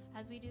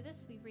 As we do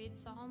this, we read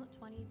Psalm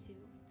 22,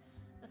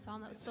 the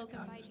psalm that was spoken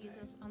by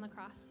Jesus on the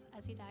cross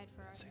as he died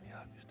for our sins.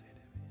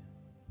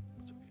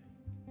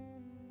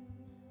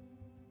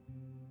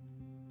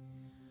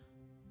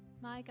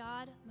 My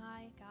God,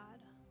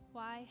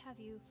 why have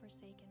you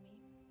forsaken me?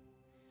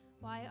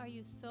 Why are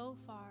you so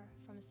far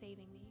from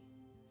saving me,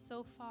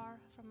 so far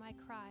from my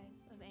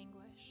cries of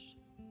anguish?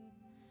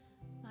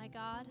 My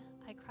God,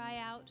 I cry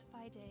out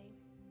by day,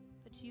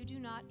 but you do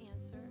not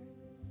answer,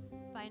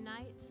 by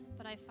night,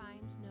 but I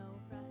find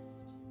no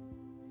rest.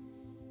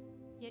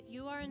 Yet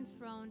you are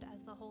enthroned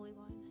as the Holy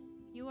One.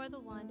 You are the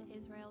one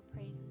Israel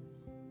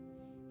praises.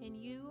 In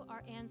you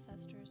our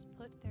ancestors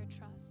put their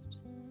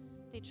trust.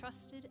 They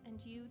trusted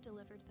and you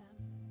delivered them.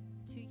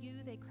 To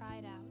you they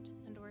cried out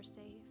and were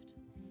saved.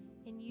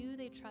 In you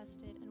they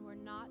trusted and were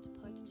not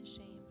put to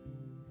shame.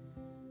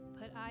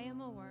 But I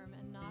am a worm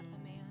and not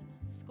a man,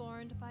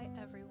 scorned by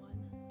everyone,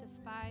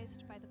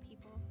 despised by the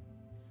people.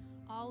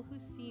 All who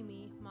see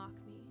me mock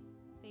me.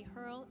 They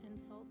hurl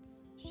insults,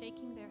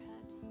 shaking their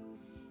heads.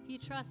 He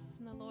trusts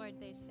in the Lord,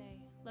 they say.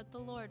 Let the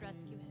Lord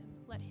rescue him.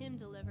 Let him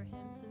deliver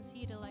him, since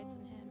he delights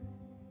in him.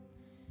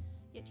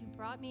 Yet you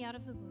brought me out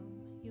of the womb.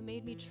 You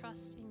made me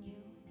trust in you,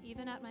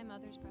 even at my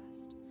mother's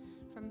breast.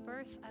 From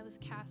birth I was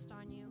cast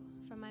on you.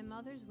 From my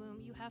mother's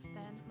womb you have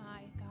been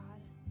my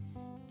God.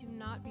 Do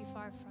not be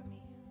far from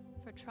me,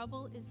 for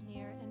trouble is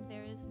near and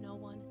there is no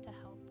one to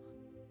help.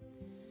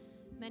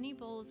 Many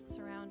bulls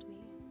surround me.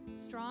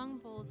 Strong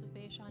bulls of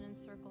Bashan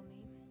encircle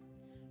me.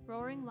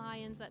 Roaring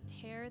lions that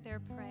tear their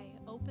prey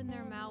open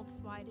their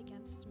mouths wide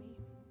against me.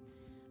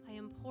 I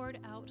am poured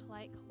out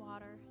like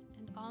water,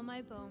 and all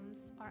my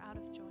bones are out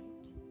of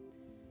joint.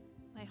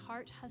 My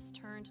heart has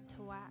turned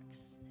to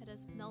wax, it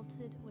has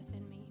melted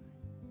within me.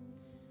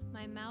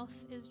 My mouth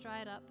is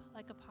dried up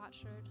like a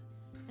potsherd,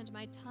 and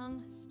my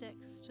tongue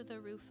sticks to the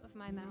roof of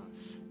my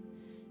mouth.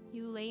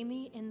 You lay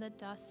me in the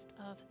dust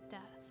of death.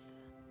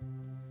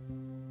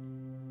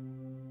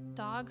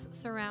 Dogs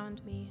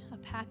surround me, a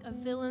pack of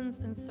villains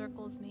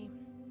encircles me.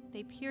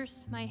 They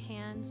pierce my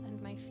hands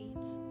and my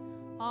feet.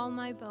 All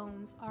my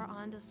bones are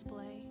on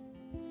display.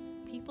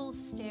 People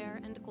stare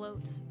and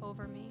gloat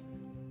over me.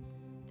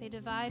 They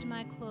divide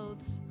my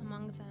clothes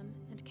among them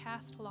and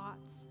cast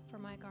lots for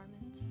my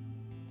garment.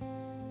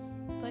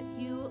 But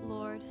you,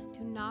 Lord,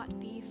 do not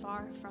be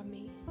far from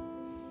me.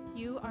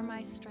 You are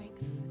my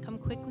strength. Come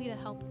quickly to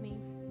help me.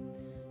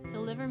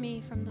 Deliver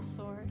me from the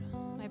sword,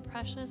 my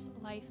precious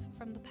life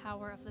from the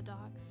power of the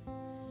dogs.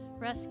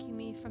 Rescue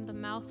me from the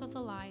mouth of the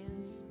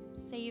lions.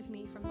 Save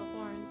me from the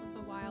horns of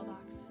the wild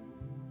oxen.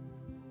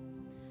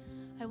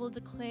 I will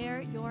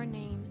declare your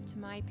name to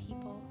my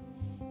people.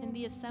 In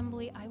the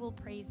assembly I will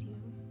praise you.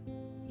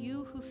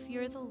 You who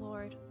fear the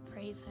Lord,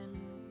 praise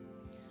him.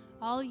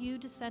 All you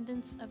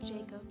descendants of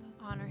Jacob,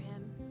 honor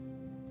him.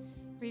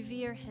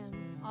 Revere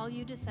him, all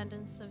you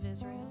descendants of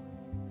Israel.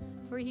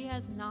 For he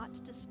has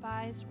not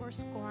despised or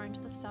scorned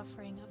the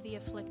suffering of the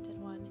afflicted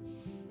one.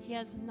 He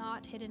has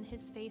not hidden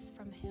his face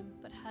from him,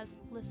 but has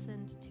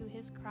listened to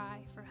his cry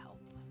for help.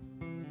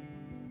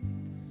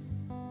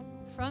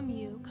 From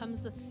you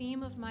comes the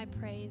theme of my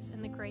praise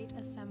in the great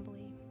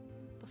assembly.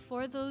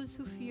 Before those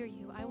who fear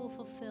you, I will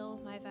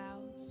fulfill my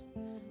vows.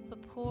 The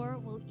poor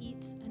will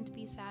eat and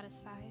be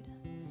satisfied.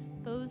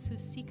 Those who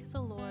seek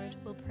the Lord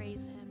will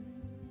praise him.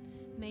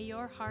 May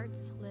your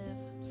hearts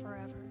live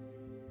forever.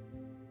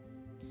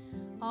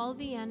 All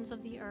the ends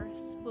of the earth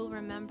will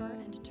remember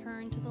and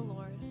turn to the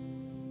Lord,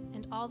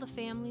 and all the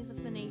families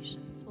of the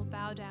nations will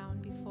bow down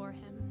before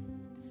him.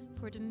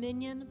 For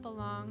dominion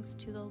belongs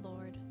to the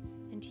Lord,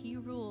 and he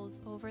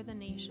rules over the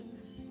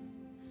nations.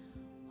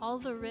 All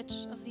the rich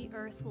of the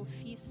earth will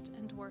feast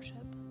and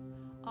worship.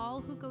 All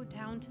who go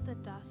down to the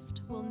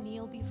dust will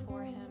kneel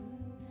before him,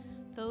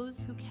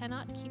 those who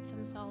cannot keep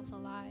themselves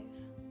alive.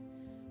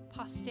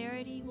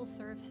 Posterity will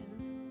serve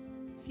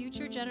him.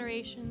 Future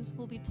generations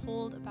will be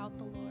told about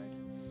the Lord.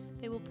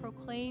 They will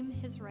proclaim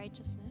his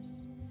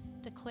righteousness,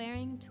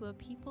 declaring to a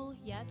people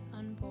yet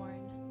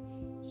unborn,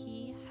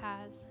 he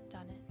has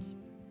done